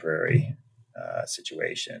temporary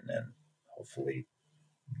situation, and hopefully,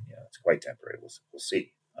 it's quite temporary. We'll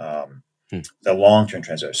see. The long-term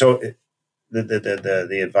trends are so.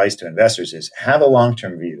 The advice to investors is have a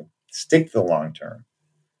long-term view, stick to the long term,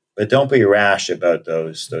 but don't be rash about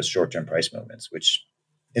those short-term price movements, which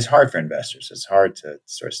is hard for investors. It's hard to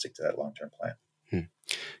sort of stick to that long-term plan.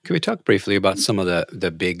 Can we talk briefly about some of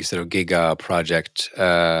the big sort of giga project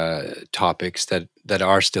topics that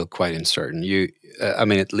are still quite uncertain?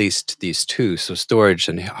 At least these two, so storage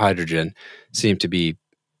and hydrogen, seem to be,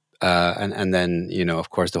 and then of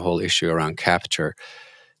course the whole issue around capture.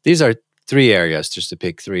 These are three areas, just to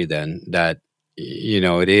pick three, then that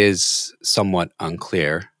it is somewhat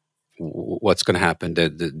unclear what's going to happen.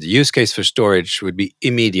 The use case for storage would be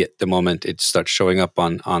immediate the moment it starts showing up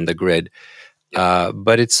on the grid.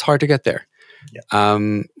 But it's hard to get there.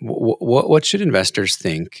 Yeah. What should investors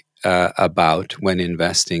think about when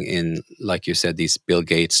investing in, like you said, these Bill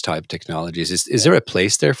Gates type technologies? Is there a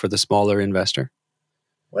place there for the smaller investor?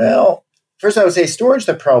 Well, first I would say storage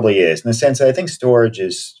there probably is, in the sense that I think storage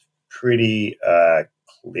is pretty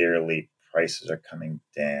clearly prices are coming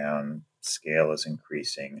down. Scale is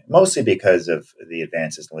increasing, mostly because of the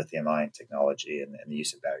advances in lithium-ion technology and the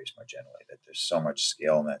use of batteries more generally, that there's so much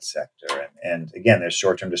scale in that sector. And again, there's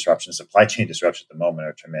short-term disruptions. Supply chain disruptions at the moment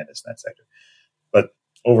are tremendous in that sector. But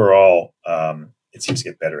overall, it seems to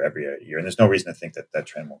get better every year. And there's no reason to think that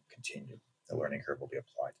trend won't continue. The learning curve will be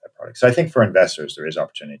applied to that product. So I think for investors, there is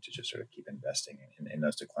opportunity to just sort of keep investing in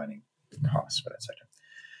those declining costs for that sector.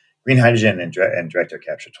 Green hydrogen and direct air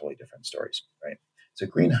capture are totally different stories, right? So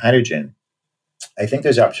green hydrogen, I think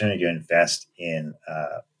there's opportunity to invest in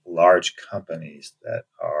large companies that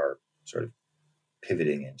are sort of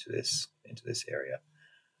pivoting into this area.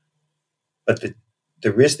 But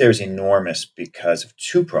the risk there is enormous because of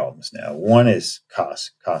two problems now. One is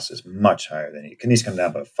cost. Cost is much higher than it needs to come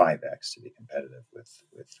down about 5x to be competitive with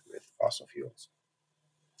fossil fuels.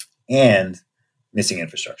 And missing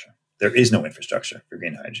infrastructure. There is no infrastructure for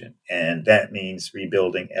green hydrogen. And that means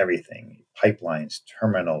rebuilding everything, pipelines,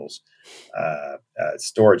 terminals,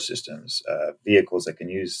 storage systems, vehicles that can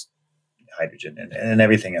use hydrogen and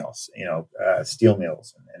everything else, steel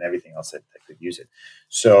mills and everything else that could use it.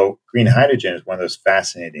 So green hydrogen is one of those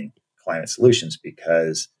fascinating climate solutions,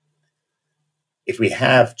 because if we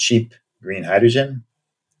have cheap green hydrogen,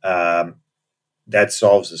 that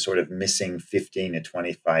solves the sort of missing 15 to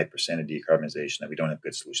 25% of decarbonization that we don't have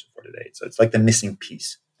good solutions for today. So it's like the missing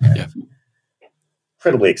piece. Yeah.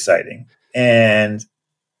 Incredibly exciting and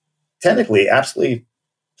technically absolutely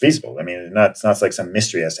feasible. I mean, it's not like some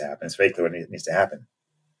mystery has to happen. It's very clear what needs to happen.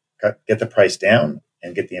 Get the price down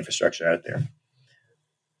and get the infrastructure out there.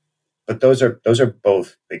 But those are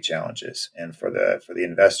both big challenges, and for the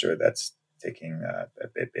investor, that's taking a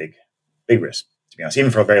big risk. To be honest,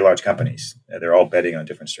 even for very large companies, they're all betting on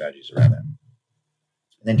different strategies around that. And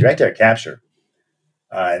then direct air capture,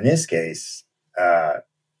 in this case,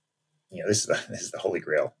 this is the holy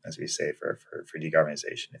grail, as we say, for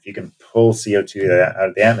decarbonization. If you can pull CO2 out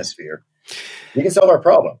of the atmosphere, you can solve our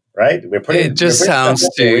problem, right? It just sounds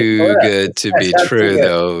too good to be true,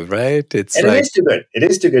 though, right? It is too good. It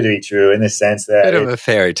is too good to be true in the sense that bit of a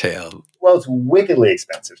fairy tale. Well, it's wickedly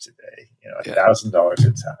expensive today. $1,000 a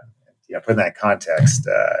ton. Put in that context,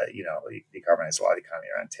 you decarbonize a lot of the economy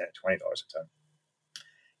around $10, $20 a ton,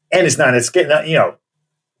 and it's not at scale.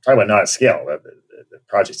 Talk about not at scale. The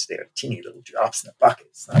projects today are teeny little drops in the bucket.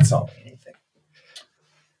 It's not solving anything.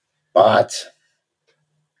 But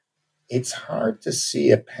it's hard to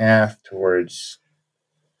see a path towards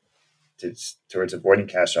avoiding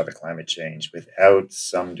catastrophic climate change without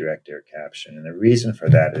some direct air capture. And the reason for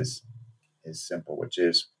that is simple, which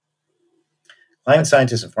is climate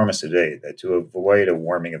scientists inform us today that to avoid a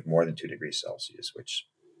warming of more than 2 degrees Celsius, which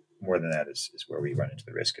more than that is where we run into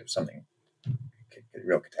the risk of something,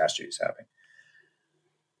 real catastrophes happening,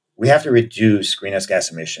 we have to reduce greenhouse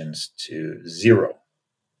gas emissions to zero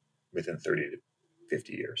within 30 to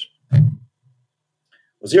 50 years.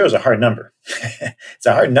 Well, zero is a hard number. It's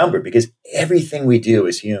a hard number because everything we do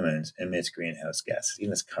as humans emits greenhouse gases,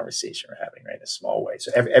 even this conversation we're having, right, in a small way.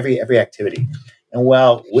 So every activity. And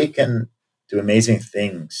while we can do amazing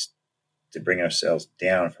things to bring ourselves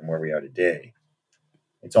down from where we are today,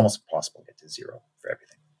 it's almost impossible to get to zero for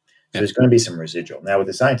everything. So there's going to be some residual. Now, what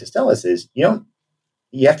the scientists tell us is,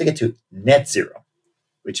 you have to get to net zero,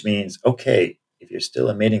 which means, okay, if you're still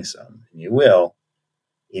emitting some, and you will,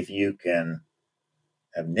 if you can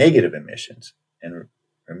have negative emissions and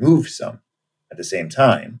remove some at the same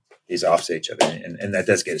time, these offset each other, and that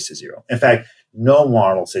does get us to zero. In fact, no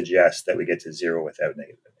model suggests that we get to zero without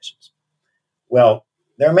negative emissions. Well,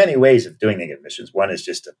 there are many ways of doing negative emissions. One is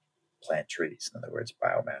just to plant trees, in other words,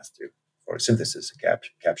 biomass through photosynthesis to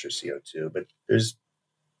capture CO2. But there's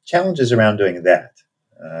challenges around doing that.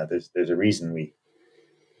 There's a reason we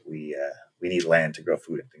need land to grow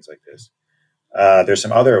food and things like this. There's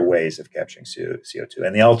some other ways of capturing CO2,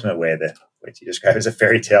 and the ultimate way, the way you describe as a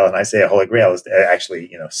fairy tale, and I say a holy grail, is to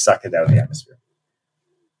actually suck it out of the atmosphere.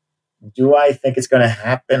 Do I think it's going to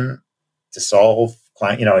happen to solve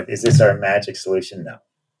climate? Is this our magic solution? No,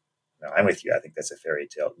 I'm with you. I think that's a fairy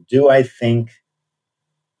tale. Do I think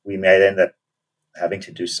we might end up having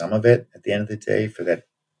to do some of it at the end of the day for that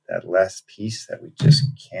last piece that we just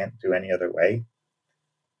can't do any other way?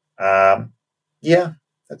 Yeah,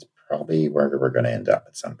 that's probably where we're going to end up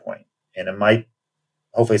at some point. And it might,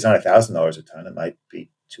 hopefully it's not $1,000 a ton. It might be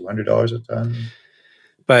 $200 a ton.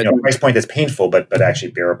 But price point that's painful, but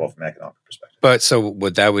actually bearable from an economic perspective. But so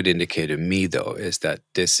what that would indicate to me, though, is that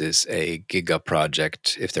this is a giga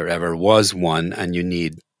project, if there ever was one, and you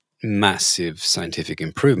need massive scientific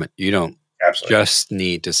improvement. You don't just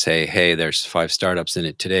need to say, hey, there's 5 startups in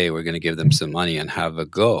it today. We're going to give them some money and have a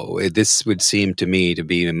go. This would seem to me to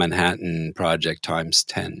be a Manhattan project times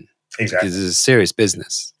 10. Exactly. This is a serious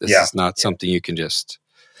business. This is not something you can just...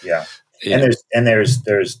 Yeah. And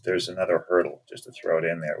there's another hurdle just to throw it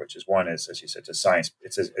in there, which is one is, as you said, to science.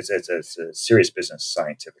 It's a serious business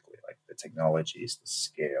scientifically, like the technologies, the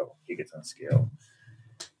scale, gigaton scale,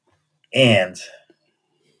 and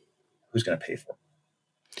who's going to pay for it?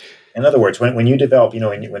 In other words, when you develop,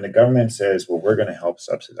 when the government says, well, we're going to help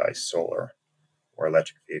subsidize solar or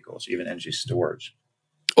electric vehicles, even energy storage.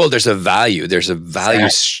 Well, there's a value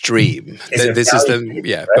stream. This is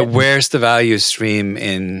right? But where's the value stream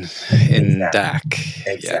in DAC?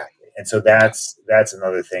 Exactly. Yeah. And so that's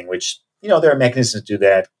another thing, which, there are mechanisms to do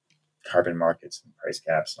that, carbon markets and price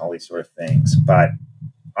caps and all these sort of things. But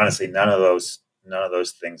honestly, none of those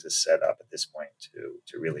things is set up at this point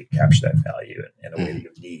to really capture that value in a way that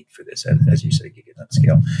you need for this, as you said, gigaton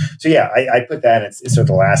scale. So yeah, I put that, it's sort of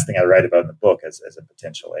the last thing I write about in the book as a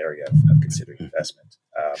potential area of considering investment.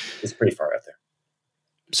 It's pretty far out there.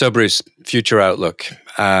 So Bruce, future outlook,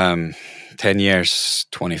 10 years,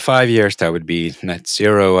 25 years, that would be net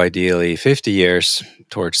zero, ideally 50 years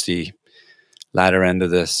towards the latter end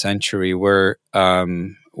of the century. Where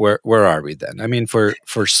are we then? I mean, for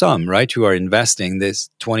some, right, who are investing, this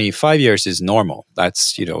 25 years is normal.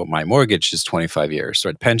 That's, my mortgage is 25 years,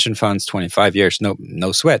 right? Pension funds, 25 years,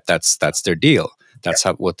 no sweat. That's their deal. That's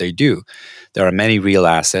what they do. There are many real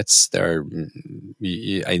assets. And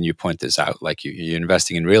you point this out, like you're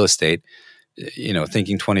investing in real estate,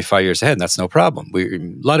 thinking 25 years ahead, that's no problem. A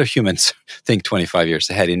lot of humans think 25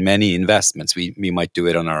 years ahead in many investments. We might do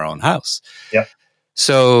it on our own house. Yeah.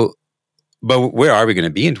 So, but where are we going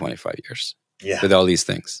to be in 25 years with all these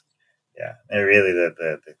things? Yeah. And really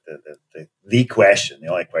the question,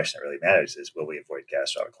 the only question that really matters is, will we avoid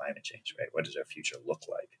catastrophic climate change, right? What does our future look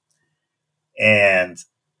like? And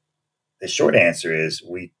the short answer is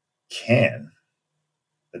we can.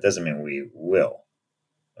 That doesn't mean we will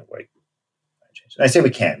avoid climate change. And I say we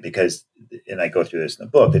can because, and I go through this in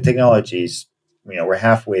the book, the technologies, we're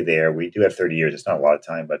halfway there. We do have 30 years. It's not a lot of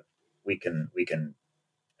time, but we can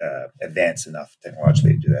advance enough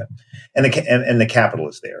technologically to do that. And the capital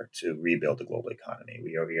is there to rebuild the global economy.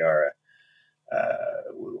 We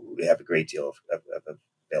have a great deal of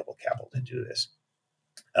available capital to do this.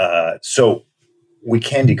 So we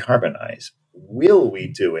can decarbonize. Will we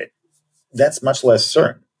do it? That's much less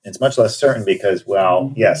certain. It's much less certain because,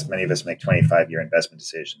 well, yes, many of us make 25-year investment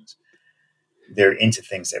decisions. They're into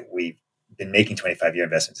things that we've been making 25-year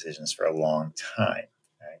investment decisions for a long time.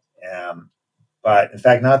 Right? But in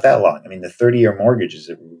fact, not that long. I mean, the 30-year mortgage is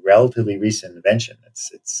a relatively recent invention.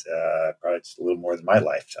 It's probably just a little more than my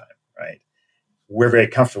lifetime, right? We're very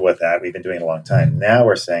comfortable with that. We've been doing it a long time. Now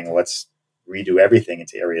we're saying, let's redo everything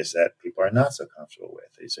into areas that people are not so comfortable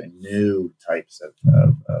with. These are new types of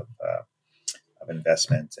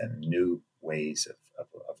investment and new ways of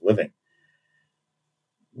living.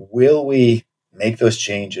 Will we make those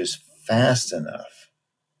changes fast enough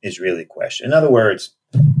is really a question. In other words,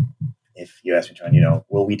 if you ask me, John,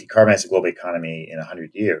 will we decarbonize the global economy in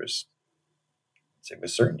 100 years? I'd say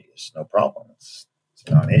with certainty, it's no problem. It's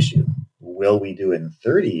a non-issue. Will we do it in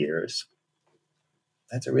 30 years?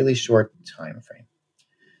 That's a really short time frame.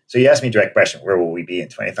 So you asked me a direct question, where will we be in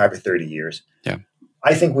 25 or 30 years? Yeah.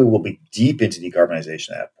 I think we will be deep into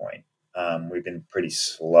decarbonization at that point. We've been pretty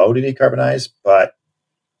slow to decarbonize, but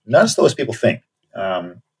not as slow as people think.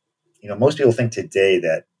 Most people think today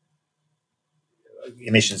that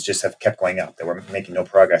emissions just have kept going up, that we're making no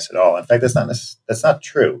progress at all. In fact, that's not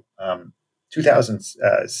true.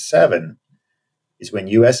 2007 is when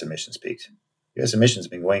U.S. emissions peaked. U.S. emissions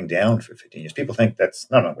have been going down for 15 years. People think wait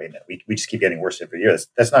a minute, we just keep getting worse every year.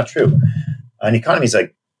 That's not true. And economies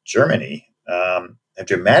like Germany have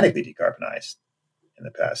dramatically decarbonized in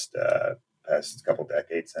the past couple of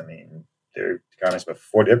decades. I mean, their economy is about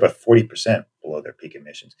 40% below their peak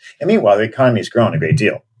emissions. And meanwhile, their economy has grown a great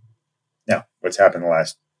deal. Now, what's happened in the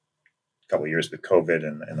last couple of years with COVID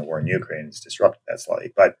and the war in Ukraine has disrupted that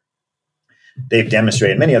slightly. But they've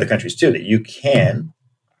demonstrated, many other countries too, that you can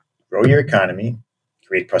grow your economy,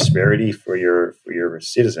 create prosperity for your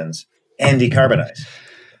citizens, and decarbonize.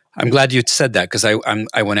 I'm glad you said that, because I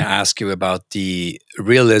want to ask you about the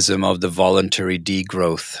realism of the voluntary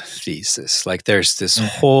degrowth thesis. Like, there's this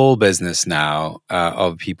whole business now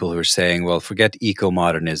of people who are saying, well, forget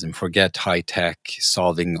eco-modernism, forget high tech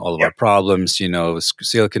solving all of our problems.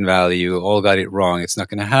 Silicon Valley, you all got it wrong. It's not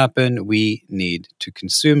going to happen. We need to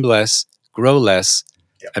consume less, grow less,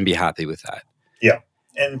 and be happy with that. Yeah.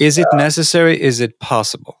 And is it necessary? Is it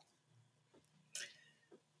possible?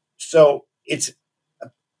 So it's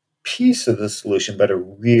piece of the solution, but a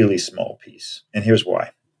really small piece. And here's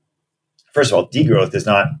why. First of all, degrowth does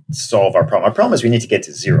not solve our problem. Our problem is we need to get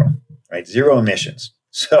to zero, right? Zero emissions.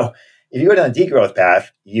 So if you go down a degrowth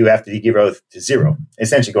path, you have to degrowth to zero.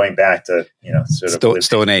 Essentially going back to,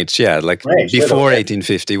 Stone Age, like before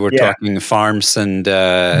 1850, we're talking farms and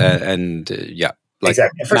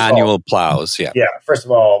exactly. Manual plows. Yeah. Yeah. First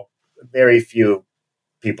of all, very few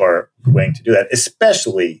people are willing to do that,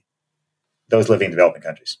 especially those living in developing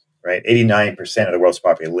countries. Right, 89% of the world's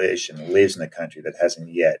population lives in a country that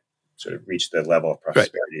hasn't yet sort of reached the level of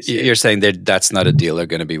prosperity. Right. You're saying that's not a deal they're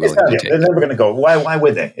going to be willing to take. They're never going to go. Why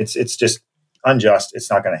would they? It's just unjust.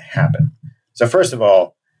 It's not going to happen. So first of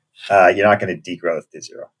all, you're not going to degrowth to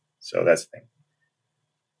zero. So that's the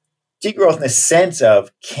thing. Degrowth in the sense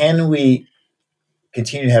of, can we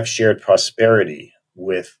continue to have shared prosperity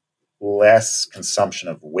with less consumption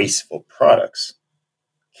of wasteful products?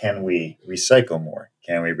 Can we recycle more?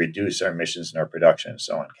 Can we reduce our emissions in our production and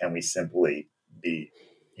so on? Can we simply be,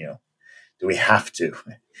 do we have to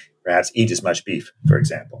perhaps eat as much beef, for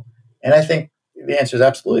example? And I think the answer is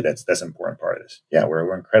absolutely that's an important part of this. Yeah,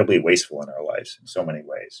 we're incredibly wasteful in our lives in so many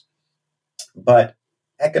ways. But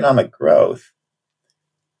economic growth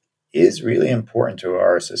is really important to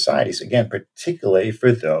our societies, again, particularly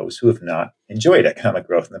for those who have not enjoyed economic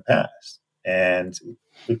growth in the past. And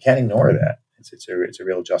we can't ignore that. It's a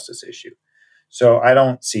real justice issue. So I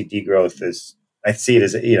don't see degrowth as, I see it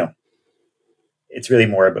as, it's really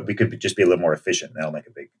more, but we could just be a little more efficient, and that'll make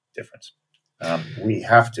a big difference. We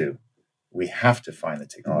have to find the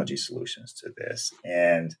technology solutions to this.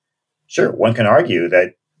 And sure, one can argue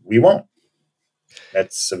that we won't.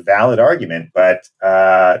 That's a valid argument, but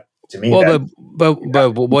to me,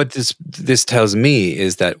 but what this tells me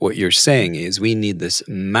is that what you're saying is we need this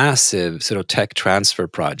massive sort of tech transfer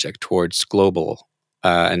project towards global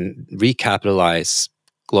and recapitalize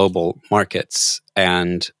global markets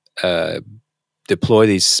and deploy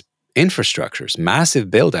these infrastructures, massive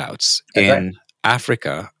build-outs in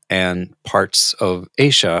Africa and parts of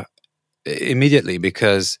Asia immediately,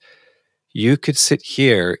 because you could sit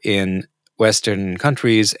here in Western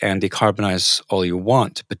countries and decarbonize all you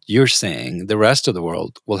want, but you're saying the rest of the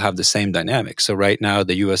world will have the same dynamic. So right now,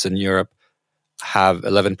 the US and Europe have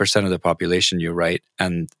 11% of the population, you're right,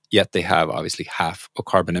 and yet they have obviously half of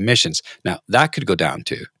carbon emissions. Now, that could go down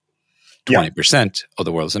to 20% of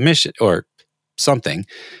the world's emission or something,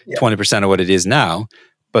 20% of what it is now,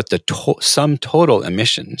 but the sum total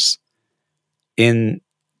emissions in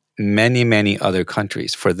many, many other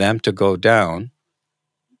countries, for them to go down,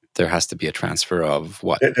 there has to be a transfer of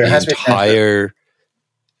what? There has to be entire.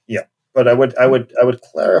 Yeah, but I would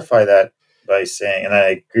clarify that by saying, and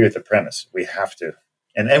I agree with the premise, we have to,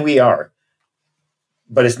 and we are.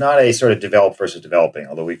 but it's not a sort of developed versus developing,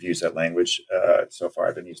 although we've used that language so far.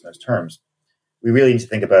 I've been using those terms. We really need to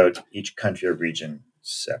think about each country or region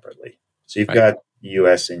separately. So you've got the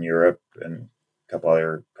U.S. and Europe and a couple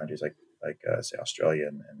other countries like say Australia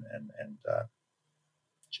and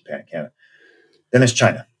Japan and Canada. Then there's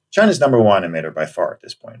China. China's number one emitter by far at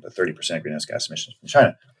this point, about 30% greenhouse gas emissions from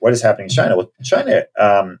China. What is happening in China? Well, China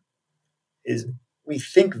is, we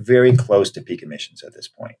think, very close to peak emissions at this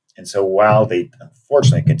point. And so while they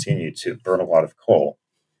unfortunately continue to burn a lot of coal,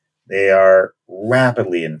 they are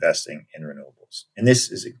rapidly investing in renewables. And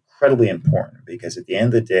this is incredibly important because at the end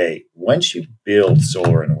of the day, once you build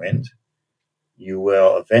solar and wind, you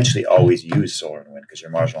will eventually always use solar and wind because your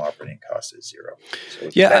marginal operating cost is zero. So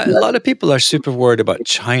yeah, a lot of people are super worried about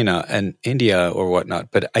China and India or whatnot,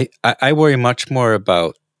 but I worry much more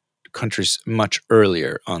about countries much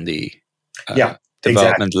earlier on the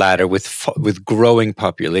development ladder with growing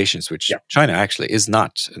populations, which China actually is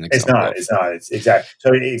not an example. It's not. It's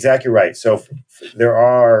exactly right. So there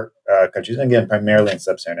are countries, and again, primarily in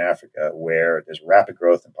sub-Saharan Africa, where there's rapid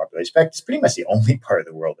growth in population. In fact, it's pretty much the only part of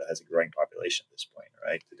the world that has a growing population at this point,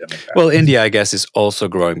 right? Well, India, I guess, is also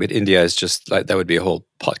growing, but India is just like, that would be a whole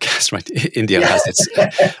podcast, right? India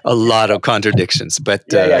has a lot of contradictions, but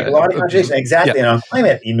a lot of contradictions, exactly. And on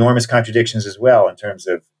climate, enormous contradictions as well in terms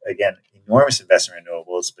of, again, enormous investment in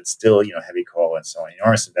renewables, but still, heavy coal and so on.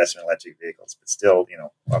 Enormous investment in electric vehicles, but still,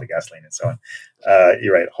 a lot of gasoline and so on.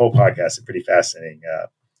 You're right. Whole podcast, a pretty fascinating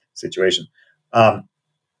situation.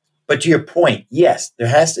 But to your point, yes, there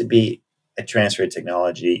has to be a transfer of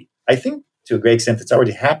technology. I think to a great extent that's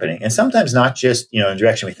already happening, and sometimes not just in the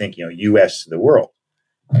direction we think U.S. to the world.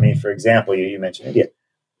 I mean, for example, you mentioned India,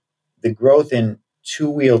 the growth in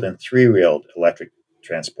two-wheeled and three-wheeled electric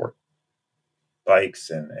transport, bikes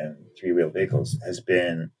and three-wheeled vehicles, has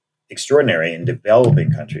been extraordinary in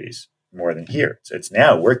developing countries more than here. So it's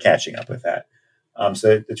now we're catching up with that.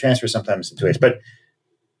 So the transfer sometimes in two ways. But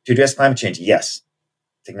to address climate change, yes,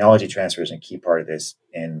 technology transfer is a key part of this,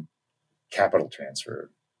 and capital transfer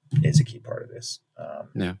is a key part of this.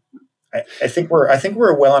 I think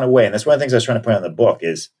we're well on our way, and that's one of the things I was trying to point out in the book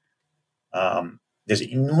is there's an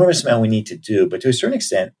enormous amount we need to do, but to a certain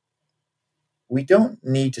extent, we don't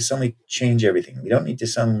need to suddenly change everything. We don't need to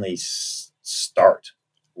suddenly start.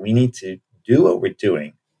 We need to do what we're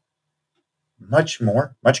doing much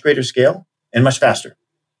more, much greater scale, and much faster.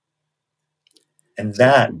 And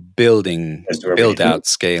that build out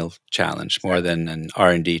scale challenge more than an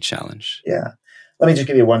R&D challenge. Yeah. Let me just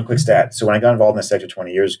give you one quick stat. So when I got involved in the sector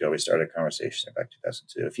 20 years ago, we started a conversation back in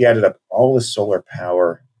 2002. If you added up all the solar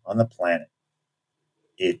power on the planet,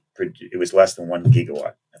 it was less than 1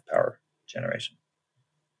 gigawatt of power generation.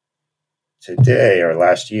 Today, or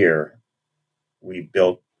last year, we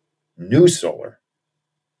built new solar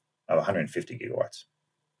of 150 gigawatts.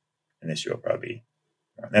 And this year will probably be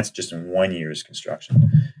more. And that's just in 1 year's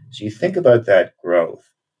construction. So you think about that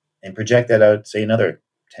growth and project that out, say, another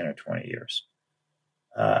 10 or 20 years.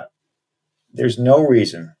 There's no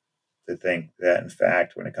reason to think that, in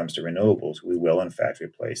fact, when it comes to renewables, we will, in fact,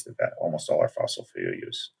 replace almost all our fossil fuel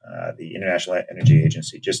use. The International Energy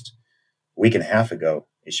Agency just a week and a half ago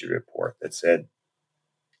issued a report that said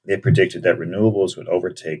they predicted that renewables would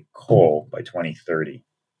overtake coal by 2030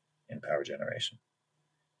 in power generation.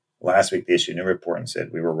 Last week, they issued a new report and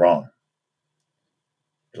said we were wrong.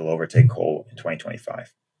 It'll overtake coal in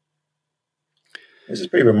 2025. This is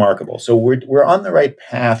pretty remarkable. So we're on the right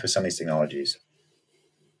path with some of these technologies,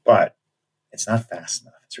 but it's not fast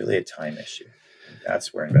enough. It's really a time issue. And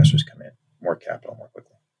that's where investors come in. More capital, more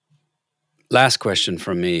quickly. Last question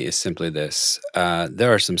from me is simply this.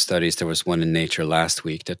 There are some studies. There was one in Nature last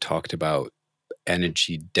week that talked about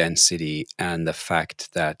energy density and the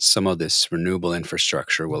fact that some of this renewable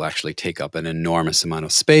infrastructure will actually take up an enormous amount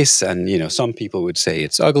of space. And, some people would say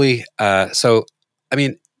it's ugly.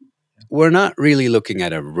 We're not really looking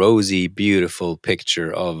at a rosy, beautiful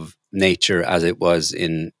picture of nature as it was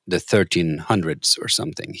in the 1300s or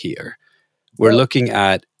something here. We're looking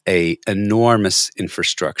at a enormous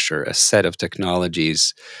infrastructure, a set of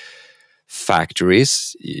technologies,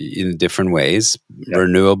 factories in different ways,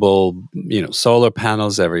 renewable, solar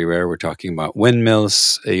panels everywhere. We're talking about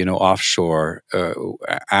windmills, offshore,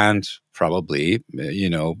 and probably,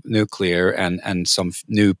 nuclear and some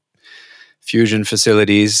new fusion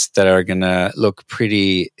facilities that are going to look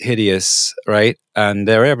pretty hideous, right? And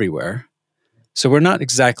they're everywhere. So we're not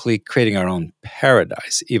exactly creating our own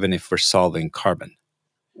paradise, even if we're solving carbon.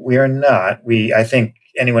 We are not. I think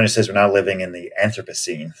anyone who says we're not living in the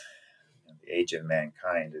Anthropocene, the age of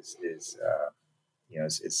mankind, is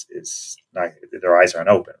not, their eyes aren't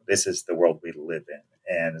open. This is the world we live in.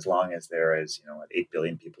 And as long as there is, 8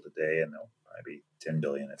 billion people today, and there'll probably be 10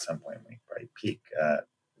 billion at some point when we probably peak,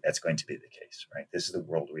 that's going to be the case, right? This is the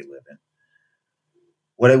world we live in.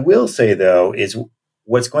 What I will say, though, is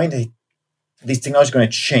these technologies are going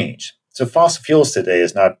to change. So fossil fuels today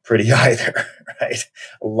is not pretty either, right?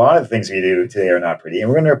 A lot of the things we do today are not pretty, and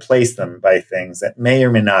we're going to replace them by things that may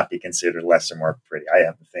or may not be considered less or more pretty. I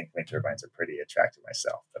happen to think wind turbines are pretty attractive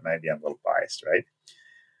myself, but maybe I'm a little biased, right?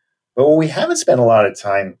 But what we haven't spent a lot of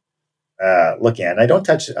time looking at, and I don't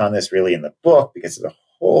touch on this really in the book because it's a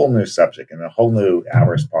whole new subject and a whole new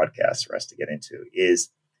hours podcast for us to get into, is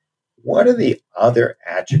what are the other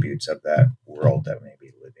attributes of that world that we may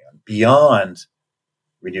be living on beyond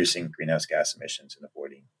reducing greenhouse gas emissions and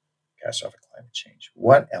avoiding catastrophic climate change?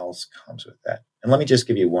 What else comes with that? And let me just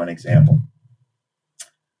give you one example.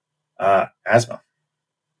 Asthma.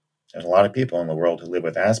 There's a lot of people in the world who live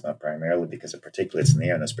with asthma primarily because of particulates in the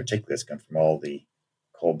air, and those particulates come from all the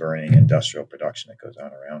coal-burning industrial production that goes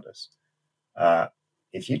on around us.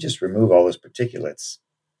 If you just remove all those particulates,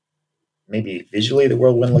 maybe visually the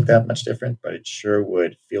world wouldn't look that much different, but it sure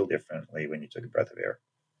would feel differently when you took a breath of air.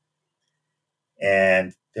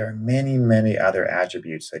 And there are many, many other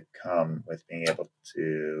attributes that come with being able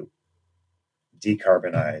to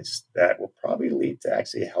decarbonize that will probably lead to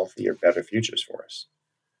actually healthier, better futures for us.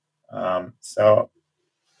 So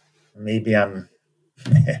maybe I'm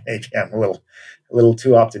a little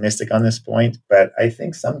too optimistic on this point, but I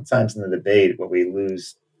think sometimes in the debate, what we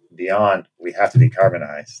lose beyond we have to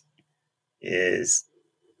decarbonize is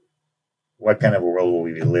what kind of a world will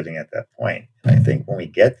we be living at that point? And I think when we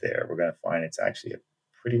get there, we're going to find it's actually a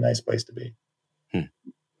pretty nice place to be.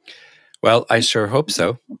 Well, I sure hope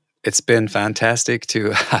so. It's been fantastic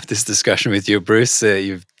to have this discussion with you, Bruce.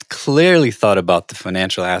 You've clearly thought about the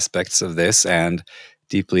financial aspects of this and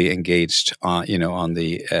deeply engaged on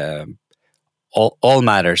the all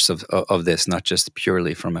matters of this, not just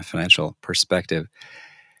purely from a financial perspective.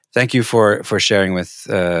 Thank you for sharing with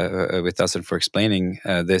us and for explaining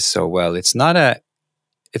this so well. It's not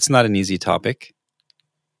an easy topic.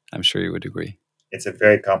 I'm sure you would agree. It's a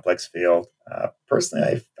very complex field.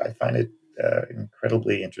 Personally, I find it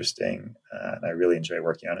incredibly interesting, and I really enjoy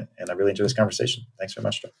working on it. And I really enjoy this conversation. Thanks very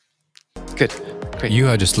much, Joe. Good. Great. You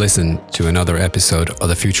have just listened to another episode of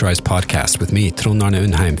the Futurized podcast with me, Trond Arne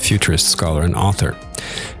Undheim, futurist, scholar, and author.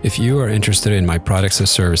 If you are interested in my products or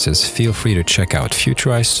services, feel free to check out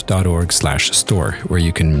futurized.org/store, where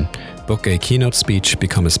you can book a keynote speech,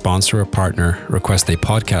 become a sponsor or partner, request a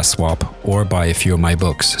podcast swap, or buy a few of my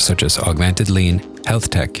books, such as Augmented Lean, Health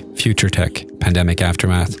Tech, Future Tech, Pandemic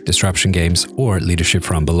Aftermath, Disruption Games, or Leadership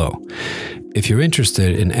from Below. If you're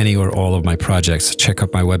interested in any or all of my projects, check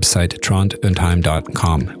out my website,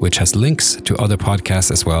 trondundheim.com, which has links to other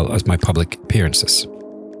podcasts as well as my public appearances.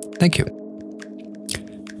 Thank you.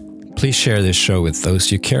 Please share this show with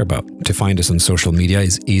those you care about. To find us on social media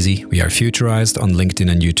is easy. We are Futurized on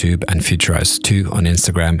LinkedIn and YouTube, and Futurized2 on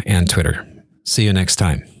Instagram and Twitter. See you next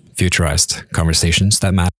time. Futurized, conversations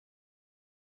that matter.